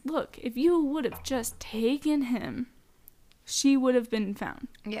 guys, look, if you would have just taken him, she would have been found.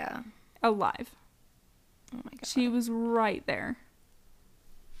 Yeah. Alive. Oh my God. She was right there.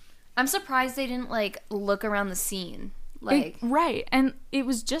 I'm surprised they didn't, like, look around the scene. Like, right. And it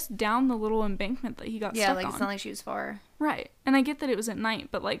was just down the little embankment that he got stuck on. Yeah, like, it's not like she was far. Right. And I get that it was at night,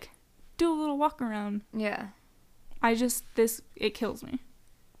 but, like, do a little walk around. Yeah. It kills me.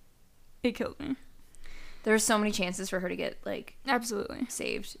 It kills me. There were so many chances for her to get, like... Absolutely.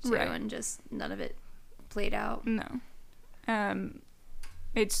 Saved, too, right. and just none of it played out. No.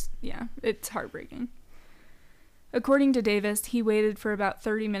 It's heartbreaking. According to Davis, he waited for about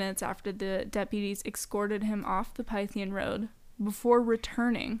 30 minutes after the deputies escorted him off the Pythian Road before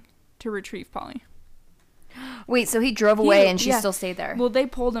returning to retrieve Polly. Wait, so he drove away and she still stayed there? Well, they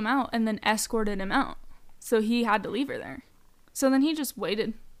pulled him out and then escorted him out. So he had to leave her there. So then he just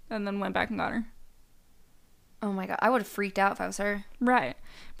waited and then went back and got her. Oh my God. I would have freaked out if I was her. Right.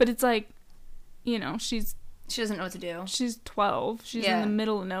 But it's like, you know, she doesn't know what to do. She's 12. She's in the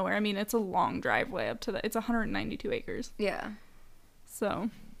middle of nowhere. I mean, it's a long driveway up to it's 192 acres. Yeah. So.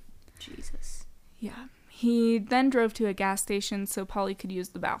 Jesus. Yeah. He then drove to a gas station so Polly could use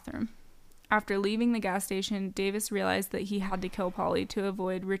the bathroom. After leaving the gas station, Davis realized that he had to kill Polly to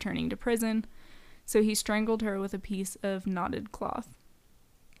avoid returning to prison, so he strangled her with a piece of knotted cloth.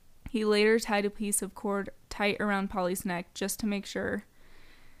 He later tied a piece of cord tight around Polly's neck just to make sure,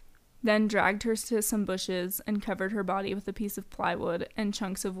 then dragged her to some bushes and covered her body with a piece of plywood and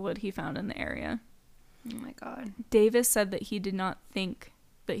chunks of wood he found in the area. Oh my God. Davis said that he did not think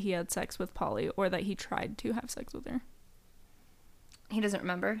that he had sex with Polly or that he tried to have sex with her. He doesn't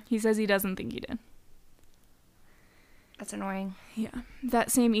remember? He says he doesn't think he did. That's annoying. Yeah.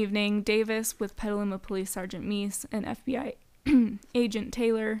 That same evening, Davis, with Petaluma Police Sergeant Meese and FBI Agent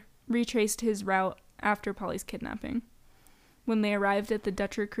Taylor, retraced his route after Polly's kidnapping. When they arrived at the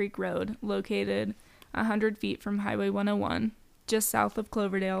Dutcher Creek Road, located 100 feet from Highway 101, just south of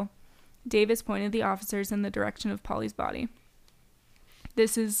Cloverdale, Davis pointed the officers in the direction of Polly's body.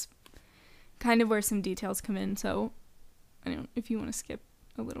 This is kind of where some details come in, so if you want to skip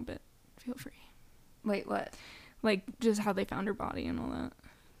a little bit, feel free. Wait, what? Like, just how they found her body and all that.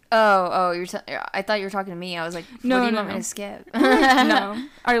 Oh, I thought you were talking to me. I was like, what do you want me to skip? No,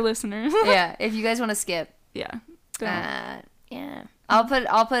 our listeners. Yeah, if you guys want to skip. Yeah. Yeah. I'll put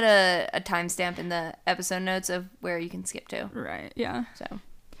a timestamp in the episode notes of where you can skip to. Right, yeah.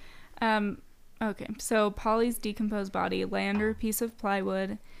 So. Okay, so Polly's decomposed body lay under a piece of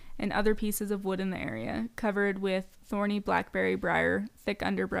plywood and other pieces of wood in the area, covered with thorny blackberry briar, thick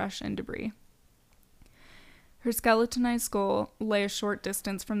underbrush, and debris. Her skeletonized skull lay a short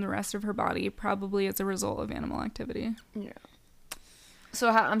distance from the rest of her body, probably as a result of animal activity. Yeah. So,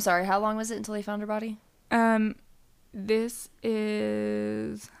 I'm sorry, how long was it until they found her body? This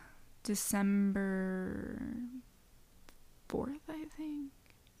is December 4th, I think.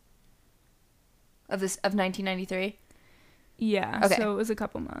 Of 1993? Yeah, okay. So it was a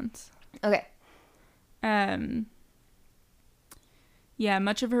couple months. Okay. Yeah,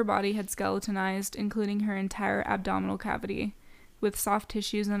 much of her body had skeletonized, including her entire abdominal cavity, with soft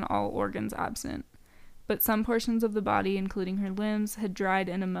tissues and all organs absent. But some portions of the body, including her limbs, had dried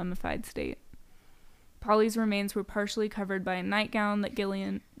in a mummified state. Polly's remains were partially covered by a nightgown that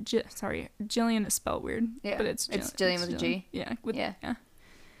Gillian is spelled weird. Yeah, but it's Gillian with a G. Yeah.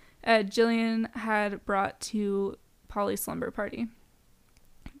 Yeah. Gillian had brought to Polly's slumber party.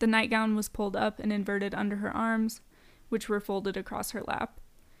 The nightgown was pulled up and inverted under her arms, which were folded across her lap.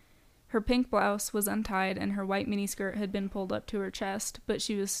 Her pink blouse was untied and her white miniskirt had been pulled up to her chest, but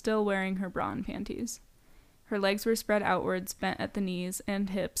she was still wearing her bra and panties. Her legs were spread outwards, bent at the knees and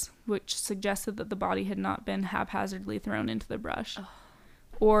hips, which suggested that the body had not been haphazardly thrown into the brush,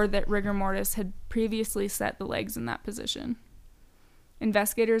 or that rigor mortis had previously set the legs in that position.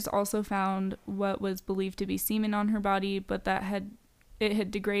 Investigators also found what was believed to be semen on her body, but it had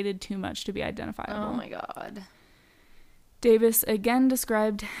degraded too much to be identifiable. Oh my God. Davis again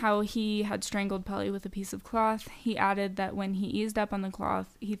described how he had strangled Polly with a piece of cloth. He added that when he eased up on the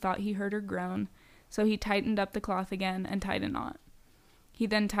cloth, he thought he heard her groan, so he tightened up the cloth again and tied a knot. He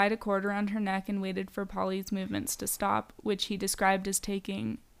then tied a cord around her neck and waited for Polly's movements to stop, which he described as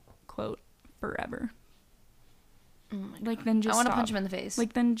taking, quote, forever. Oh my God. Like, then just I want to stop. punch him in the face.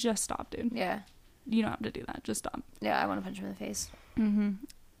 Like, then just stop, dude. Yeah. You don't have to do that. Just stop. Yeah, I want to punch him in the face. Mm-hmm.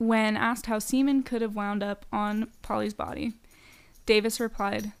 When asked how semen could have wound up on Polly's body, Davis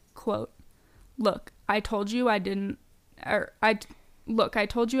replied, quote, Look, I told you at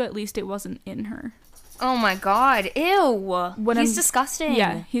least it wasn't in her. Oh my God. Ew. He's disgusting.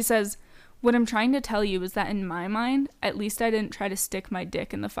 Yeah. He says, what I'm trying to tell you is that in my mind, at least I didn't try to stick my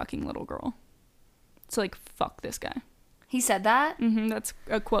dick in the fucking little girl. So, like, fuck this guy. He said that? Mm-hmm. That's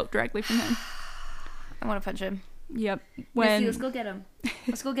a quote directly from him. I want to punch him. Yep. Misty, let's go get him.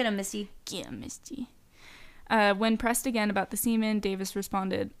 Let's go get him, Misty. Yeah, Misty. When pressed again about the semen, Davis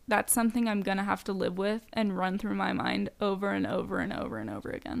responded, "That's something I'm gonna have to live with and run through my mind over and over and over and over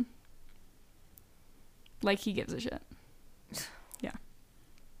again." Like he gives a shit. Yeah.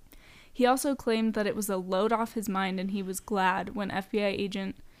 He also claimed that it was a load off his mind and he was glad when FBI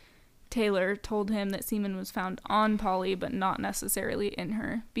agent Taylor told him that semen was found on Polly but not necessarily in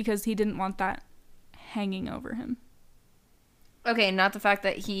her, because he didn't want that hanging over him. Okay, not the fact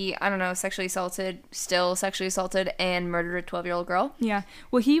that he, I don't know, still sexually assaulted and murdered a 12-year-old girl. Yeah.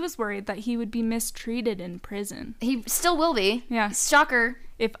 Well, he was worried that he would be mistreated in prison. He still will be. Yeah. Shocker.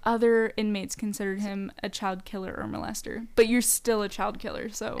 If other inmates considered him a child killer or molester. But you're still a child killer,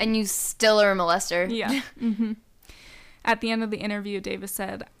 so... And you still are a molester. Yeah. Mm-hmm. At the end of the interview, Davis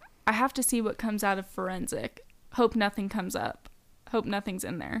said, "I have to see what comes out of forensic. Hope nothing comes up. Hope nothing's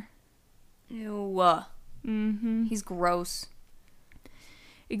in there." Ew. Mm-hmm. He's gross.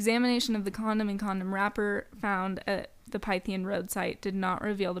 Examination of the condom and condom wrapper found at the Pythian Road site did not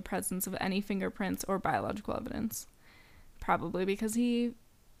reveal the presence of any fingerprints or biological evidence. Probably because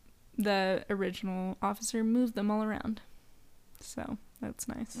the original officer, moved them all around. So, that's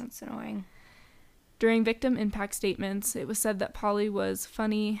nice. That's annoying. During victim impact statements, it was said that Polly was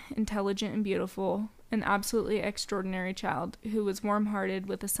funny, intelligent, and beautiful, an absolutely extraordinary child who was warm-hearted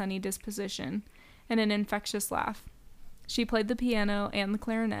with a sunny disposition and an infectious laugh. She played the piano and the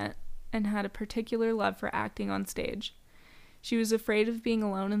clarinet and had a particular love for acting on stage. She was afraid of being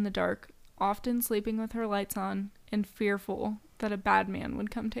alone in the dark, often sleeping with her lights on, and fearful that a bad man would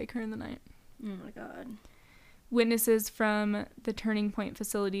come take her in the night. Oh my God. Witnesses from the Turning Point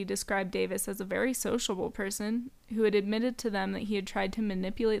facility described Davis as a very sociable person who had admitted to them that he had tried to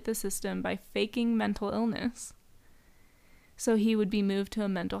manipulate the system by faking mental illness. So he would be moved to a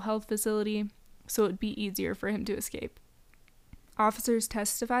mental health facility, so it would be easier for him to escape. Officers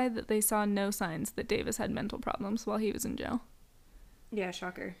testified that they saw no signs that Davis had mental problems while he was in jail. Yeah,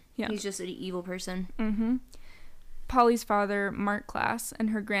 shocker. Yeah. He's just an evil person. Mm-hmm. Polly's father, Mark Klaas,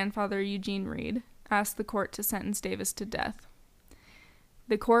 and her grandfather, Eugene Reed, asked the court to sentence Davis to death.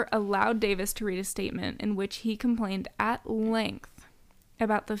 The court allowed Davis to read a statement in which he complained at length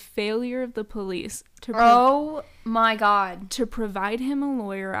about the failure of the police to Oh my God. to provide him a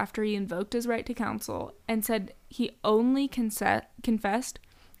lawyer after he invoked his right to counsel, and said he only confessed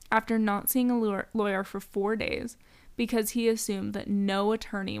after not seeing a lawyer for 4 days because he assumed that no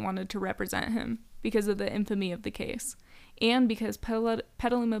attorney wanted to represent him because of the infamy of the case, and because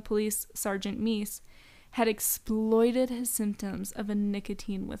Petaluma Police Sergeant Meese had exploited his symptoms of a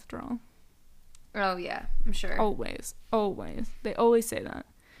nicotine withdrawal. Oh, yeah, I'm sure. Always. They always say that.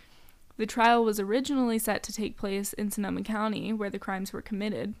 The trial was originally set to take place in Sonoma County, where the crimes were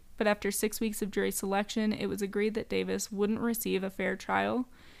committed, but after 6 weeks of jury selection, it was agreed that Davis wouldn't receive a fair trial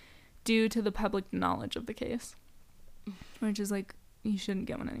due to the public knowledge of the case. Which is like, you shouldn't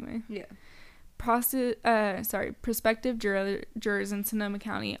get one anyway. Yeah. Prospective jurors in Sonoma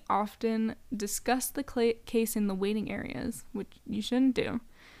County often discuss the case in the waiting areas, which you shouldn't do.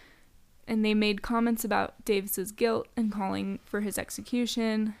 And they made comments about Davis's guilt and calling for his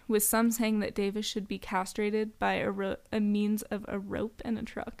execution, with some saying that Davis should be castrated by a means of a rope and a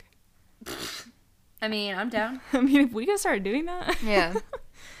truck. I mean, I'm down. I mean, if we could start doing that. Yeah.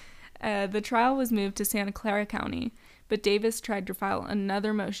 The trial was moved to Santa Clara County, but Davis tried to file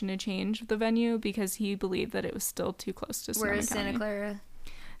another motion to change the venue because he believed that it was still too close to Sonoma County. Where is Santa Clara?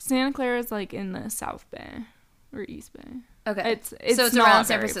 Santa Clara is like in the South Bay or East Bay. Okay. It's so it's not around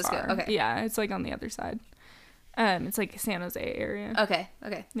San very Francisco. far. Okay. Yeah, it's like on the other side. It's like San Jose area. Okay.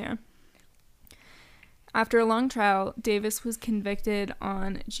 Yeah. After a long trial, Davis was convicted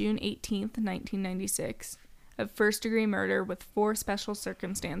on June 18th, 1996, of first-degree murder with 4 special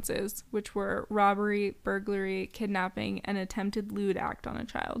circumstances, which were robbery, burglary, kidnapping, and attempted lewd act on a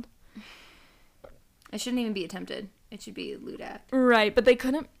child. It shouldn't even be attempted. It should be a lewd act. Right, but they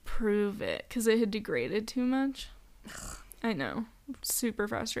couldn't prove it because it had degraded too much. I know. Super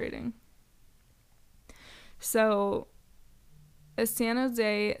frustrating. So, a San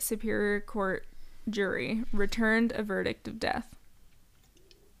Jose Superior Court jury returned a verdict of death.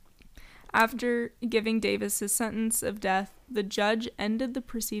 After giving Davis his sentence of death, the judge ended the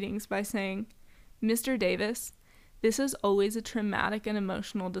proceedings by saying, "Mr. Davis, this is always a traumatic and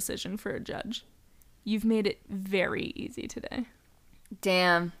emotional decision for a judge. You've made it very easy today."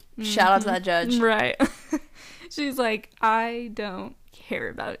 Damn. Shout out to that judge. Right. She's like, I don't care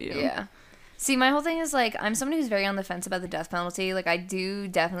about you. Yeah. See, my whole thing is, like, I'm someone who's very on the fence about the death penalty. Like, I do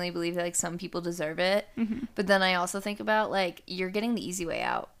definitely believe that, like, some people deserve it. Mm-hmm. But then I also think about, like, you're getting the easy way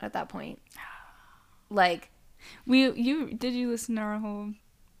out at that point. Like, Did you listen to our whole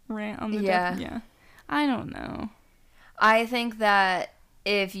rant on the death? Yeah. I don't know. I think that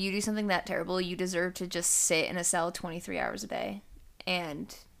if you do something that terrible, you deserve to just sit in a cell 23 hours a day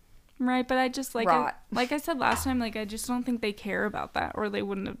and right, but I just rot. Like I said last time, like I just don't think they care about that, or they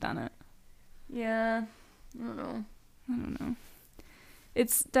wouldn't have done it. Yeah. I don't know.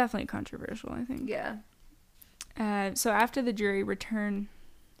 It's definitely controversial, I think. Yeah. So after the jury returned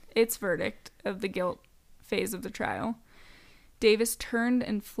its verdict of the guilt phase of the trial, Davis turned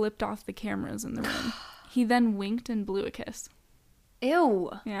and flipped off the cameras in the room. He then winked and blew a kiss.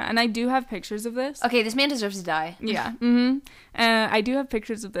 Ew. Yeah, and I do have pictures of this. Okay, this man deserves to die. Yeah. Mm-hmm. I do have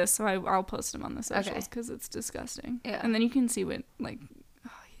pictures of this, so I'll post them on the socials because it's disgusting. Yeah. And then you can see what, like,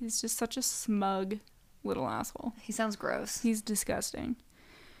 he's just such a smug little asshole. He sounds gross. He's disgusting.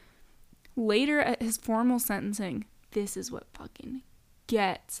 Later at his formal sentencing, this is what fucking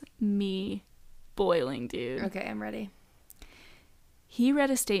gets me boiling, dude. Okay, I'm ready. He read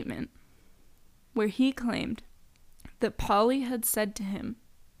a statement where he claimed that Polly had said to him,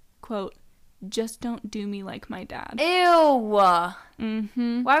 quote, "Just don't do me like my dad." Ew.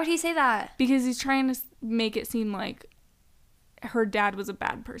 Mm-hmm. Why would he say that? Because he's trying to make it seem like her dad was a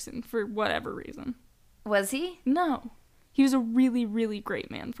bad person for whatever reason. Was he? No. He was a really, really great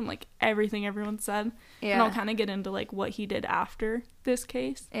man from, like, everything everyone said. Yeah. And I'll kind of get into, like, what he did after this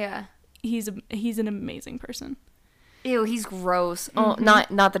case. Yeah. He's an amazing person. Ew, he's gross. Mm-hmm. Oh,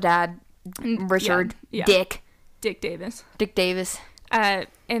 not the dad. Richard. Yeah. Dick Davis.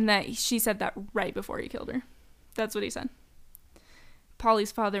 And that she said that right before he killed her. That's what he said.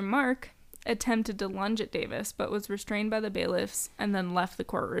 Polly's father, Mark, attempted to lunge at Davis, but was restrained by the bailiffs and then left the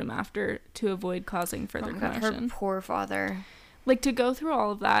courtroom after to avoid causing further commotion. Her poor father. Like, to go through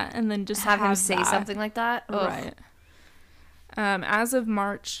all of that and then just have him say something like that? Ugh. Right. As of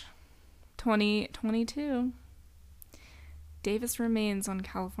March 2022, Davis remains on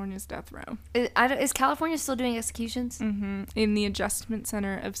California's death row. Is California still doing executions? Mm-hmm. In the Adjustment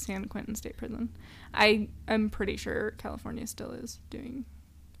Center of San Quentin State Prison. I'm pretty sure California still is doing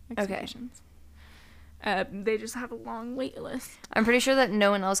executions. Okay. They just have a long wait list. I'm pretty sure that no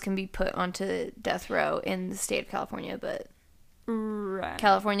one else can be put onto death row in the state of California, but right.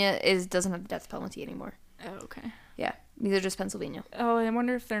 California doesn't have the death penalty anymore. Oh, okay. Yeah, neither does Pennsylvania. Oh, I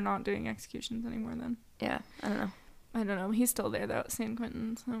wonder if they're not doing executions anymore then. Yeah, I don't know. He's still there though at San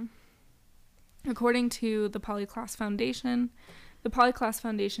Quentin. So, according to the Klaas Foundation, the Klaas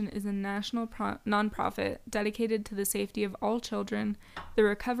Foundation is a national nonprofit dedicated to the safety of all children, the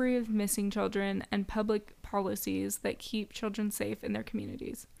recovery of missing children, and public policies that keep children safe in their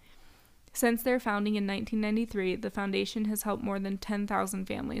communities. Since their founding in 1993, the foundation has helped more than 10,000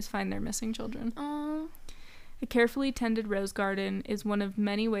 families find their missing children. Aww. A carefully tended rose garden is one of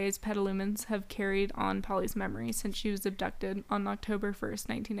many ways Petalumans have carried on Polly's memory since she was abducted on October 1st,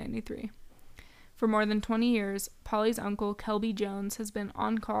 1993. For more than 20 years, Polly's uncle, Kelby Jones, has been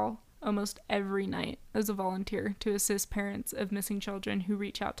on call almost every night as a volunteer to assist parents of missing children who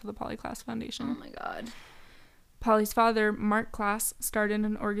reach out to the Klaas Foundation. Oh my God. Polly's father, Mark Klaas, started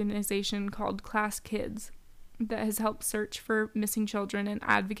an organization called Klaas Kids that has helped search for missing children and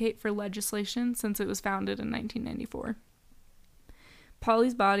advocate for legislation since it was founded in 1994.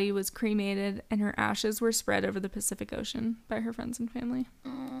 Polly's body was cremated and her ashes were spread over the Pacific Ocean by her friends and family.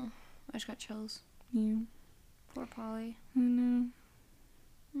 Oh, I just got chills. Yeah. Poor Polly. I know.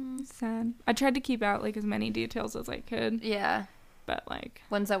 Sad. I tried to keep out, like, as many details as I could. Yeah. But, like...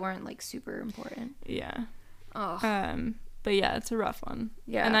 ones that weren't, like, super important. Yeah. Oh. But yeah, it's a rough one.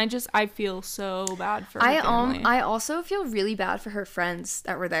 Yeah. And I feel so bad for her family. I also feel really bad for her friends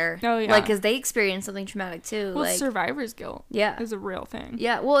that were there. Oh, yeah. Like, because they experienced something traumatic, too. Well, like, survivor's guilt. Yeah. Is a real thing.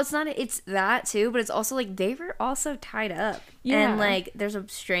 Yeah. Well, it's that, too, but it's also, like, they were also tied up. Yeah. And, like, there's a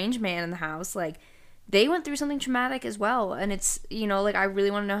strange man in the house. Like, they went through something traumatic as well. And it's, you know, like, I really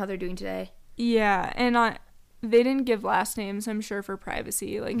want to know how they're doing today. Yeah. And they didn't give last names, I'm sure, for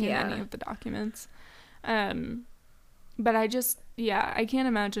privacy, like, in any of the documents. But I can't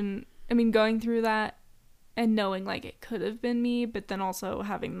imagine, I mean, going through that and knowing, like, it could have been me, but then also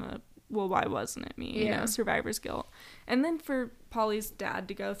having why wasn't it me? You know, survivor's guilt. And then for Polly's dad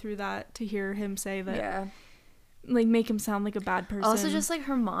to go through that, to hear him say that, like, make him sound like a bad person. Also, just, like,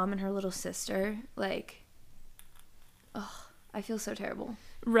 her mom and her little sister, like, I feel so terrible.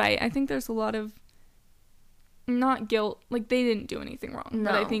 Right. I think there's a lot of, not guilt, like, they didn't do anything wrong.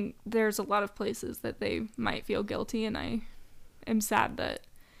 No. But I think there's a lot of places that they might feel guilty, and I am sad that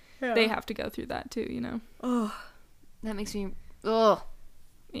they have to go through that too, you know. Oh, that makes me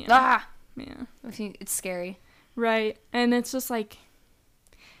yeah. Yeah. It's scary. Right. And it's just like,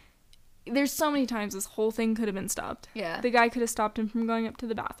 there's so many times this whole thing could have been stopped. Yeah. The guy could have stopped him from going up to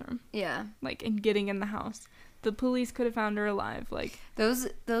the bathroom. Yeah. Like, and getting in the house. The police could have found her alive. Like, those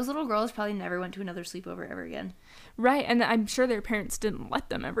little girls probably never went to another sleepover ever again. Right, and I'm sure their parents didn't let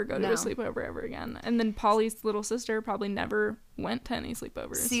them ever go to a sleepover ever again. And then Polly's little sister probably never went to any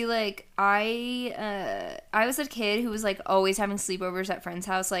sleepovers. See, like, I was a kid who was, like, always having sleepovers at friends'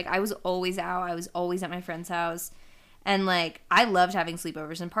 house. Like, I was always out. I was always at my friend's house. And, like, I loved having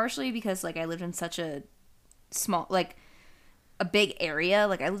sleepovers. And partially because, like, I lived in such a small, like, a big area.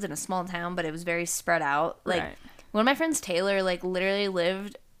 Like, I lived in a small town, but it was very spread out. Like, one of my friends, Taylor, like, literally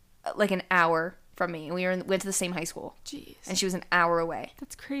lived, like, an hour from me. And we went to the same high school. Jeez. And she was an hour away.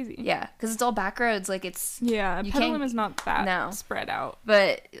 That's crazy. Yeah, because it's all back roads. Like, it's... Yeah, Petalum is not that spread out.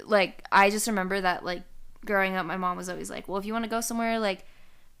 But, like, I just remember that, like, growing up, my mom was always like, well, if you want to go somewhere, like,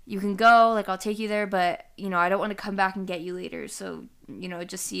 you can go. Like, I'll take you there. But, you know, I don't want to come back and get you later. So, you know,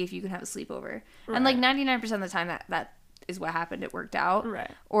 just see if you can have a sleepover. Right. And, like, 99% of the time, that is what happened. It worked out.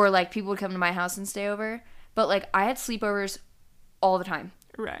 Right. Or, like, people would come to my house and stay over. But, like, I had sleepovers all the time.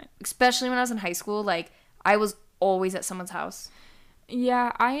 Right. Especially when I was in high school. Like, I was always at someone's house.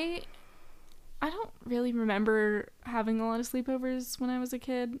 Yeah, I don't really remember having a lot of sleepovers when I was a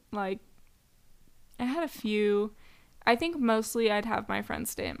kid. Like, I had a few. I think mostly I'd have my friends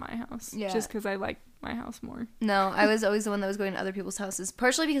stay at my house. Yeah. Just because I like my house more. No, I was always the one that was going to other people's houses.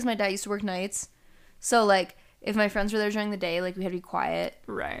 Partially because my dad used to work nights. So, like, if my friends were there during the day, like, we had to be quiet.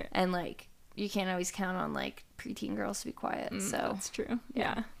 Right. And, like, you can't always count on, like, preteen girls to be quiet. So that's true.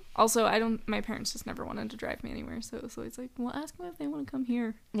 Yeah. Also, my parents just never wanted to drive me anywhere. So it's always like, well, ask them if they want to come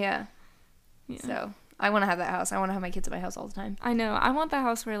here. Yeah. So I want to have that house. I want to have my kids at my house all the time. I know. I want the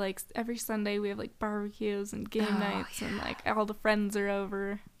house where, like, every Sunday we have, like, barbecues and game nights and, like, all the friends are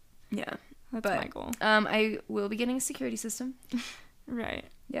over. Yeah. That's my goal. I will be getting a security system. Right.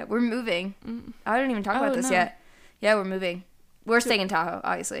 Yeah, we're moving. I didn't even talk about this yet. Yeah, we're moving. We're staying in Tahoe,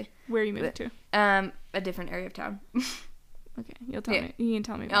 obviously. Where are you moving to? A different area of town. Okay, you'll tell me. You can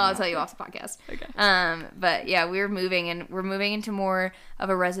tell me. I'll tell you off the podcast. Okay. But yeah, we're moving, and we're moving into more of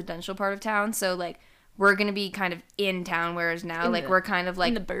a residential part of town. So, like, we're gonna be kind of in town, whereas now, like, we're kind of like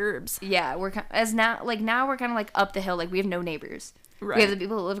in the burbs. Yeah, now we're kind of like up the hill. Like, we have no neighbors. Right. We have the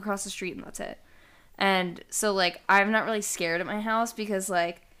people that live across the street, and that's it. And so, like, I'm not really scared at my house because,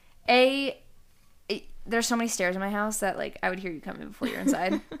 like, there's so many stairs in my house that, like, I would hear you coming before you're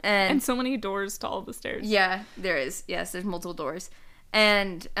inside. And so many doors to all the stairs. Yeah, there is. Yes, there's multiple doors.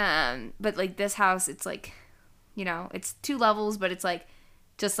 And, but, like, this house, it's, like, you know, it's 2 levels, but it's, like,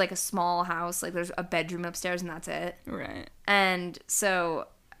 just, like, a small house. Like, there's a bedroom upstairs, and that's it. Right. And so,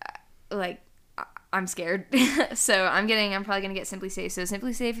 like, I'm scared. So I'm probably going to get Simply Safe. So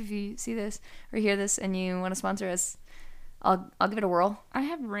Simply Safe, if you see this or hear this and you want to sponsor us, I'll give it a whirl. I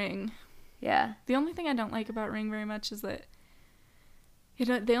have Ring. Yeah. The only thing I don't like about Ring very much is that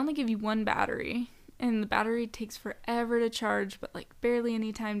they only give you 1 battery, and the battery takes forever to charge, but, like, barely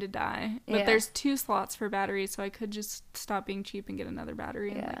any time to die. But there's 2 slots for batteries, so I could just stop being cheap and get another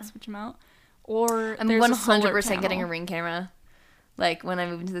battery and, like, switch them out. Or I'm 100% getting a Ring camera, like, when I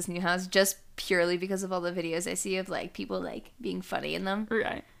move into this new house, just purely because of all the videos I see of, like, people, like, being funny in them.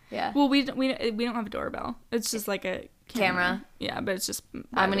 Right. Yeah. Well, we don't have a doorbell. It's just like a camera. Yeah, but it's just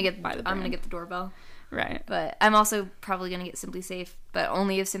I'm gonna get the doorbell. Right. But I'm also probably gonna get Simply Safe, but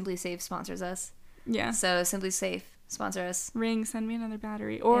only if Simply Safe sponsors us. Yeah. So Simply Safe sponsor us. Ring, send me another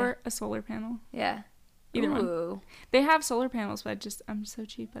battery or a solar panel. Yeah. Either one. They have solar panels, but I'm so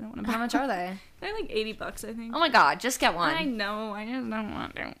cheap. I don't want to buy. How much are they? They're like $80, I think. Oh my god, just get one. I know. I just don't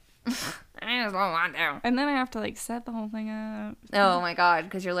want to. I just don't want to. And then I have to, like, set the whole thing up. Oh my god,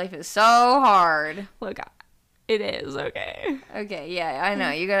 because your life is so hard. Look, it is, okay. Okay, yeah, I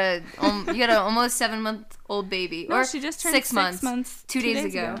know. You got a almost 7-month-old baby. No, or she just turned 6 months. 6 months 2 days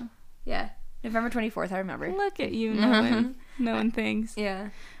ago. Yeah. November 24th, I remember. Look at you knowing things. Yeah.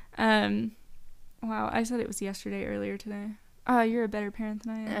 Wow, I said it was yesterday earlier today. You're a better parent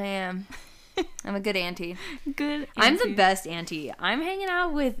than I am. I am. I'm a good auntie. Good auntie. I'm the best auntie. I'm hanging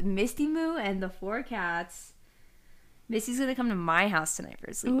out with Misty Moo and the 4 cats. Misty's going to come to my house tonight for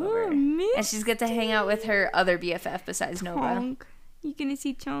a sleepover. Ooh, and she's going to hang out with her other BFF besides Nova. Chonk. You going to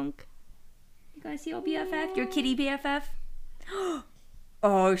see Chonk? You going to see your BFF? Your kitty BFF?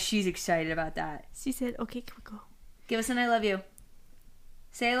 Oh, she's excited about that. She said, okay, can we go? Give us an I love you.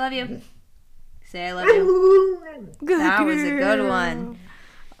 Say I love you. Say I love you. That was a good one.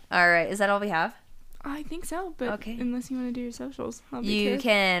 All right. Is that all we have? I think so, but okay. Unless you want to do your socials. You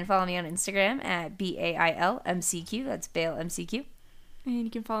can follow me on Instagram at BAILMCQ. That's Bail MCQ. And you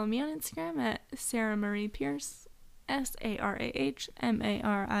can follow me on Instagram at Sarah Marie Pierce.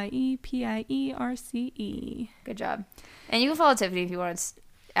 SarahMariePierce. Good job. And you can follow Tiffany if you want. It's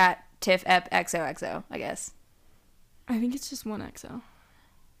at TiffEpXOXO, I guess. I think it's just one XO.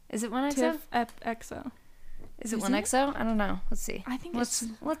 Is it one XO? TiffEpXO. Is it one XO? I don't know. Let's see. I think let's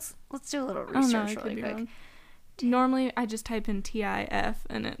do a little research really quick. Normally, I just type in TIF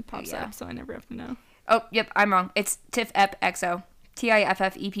and it pops up, so I never have to know. Oh, yep, I'm wrong. It's TiffEpXO.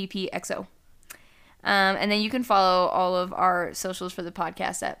 TiffEpPXO. And then you can follow all of our socials for the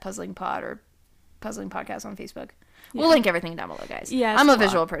podcast at Puzzling Pod or Puzzling Podcast on Facebook. We'll link everything down below, guys. Yeah, I'm a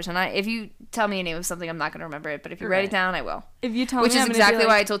visual person. If you tell me a name of something, I'm not going to remember it. But if you write it down, I will. If you tell Which me, is exactly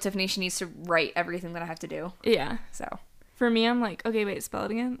why I told Tiffany she needs to write everything that I have to do. Yeah. So. For me, I'm like, okay, wait, spell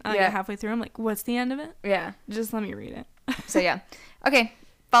it again. I get halfway through. I'm like, what's the end of it? Yeah. Just let me read it. So, yeah. Okay.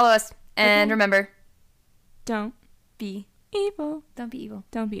 Follow us. And remember. Don't be evil. Don't be evil.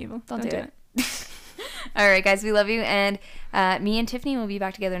 Don't be evil. Don't do it. All right, guys. We love you. And me and Tiffany will be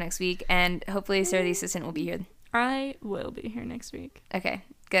back together next week. And hopefully Sarah, the assistant, will be here. I will be here next week. Okay.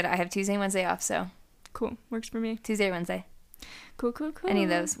 Good. I have Tuesday and Wednesday off, so. Cool. Works for me. Tuesday or Wednesday. Cool. Any of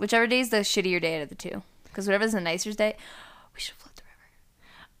those. Whichever day is the shittier day out of the two. Because whatever's the nicer day, we should float the river.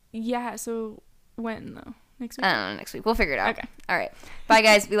 Yeah, so when, though? Next week? I don't know, next week. We'll figure it out. Okay. All right. Bye,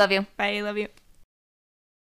 guys. We love you. Bye. Love you.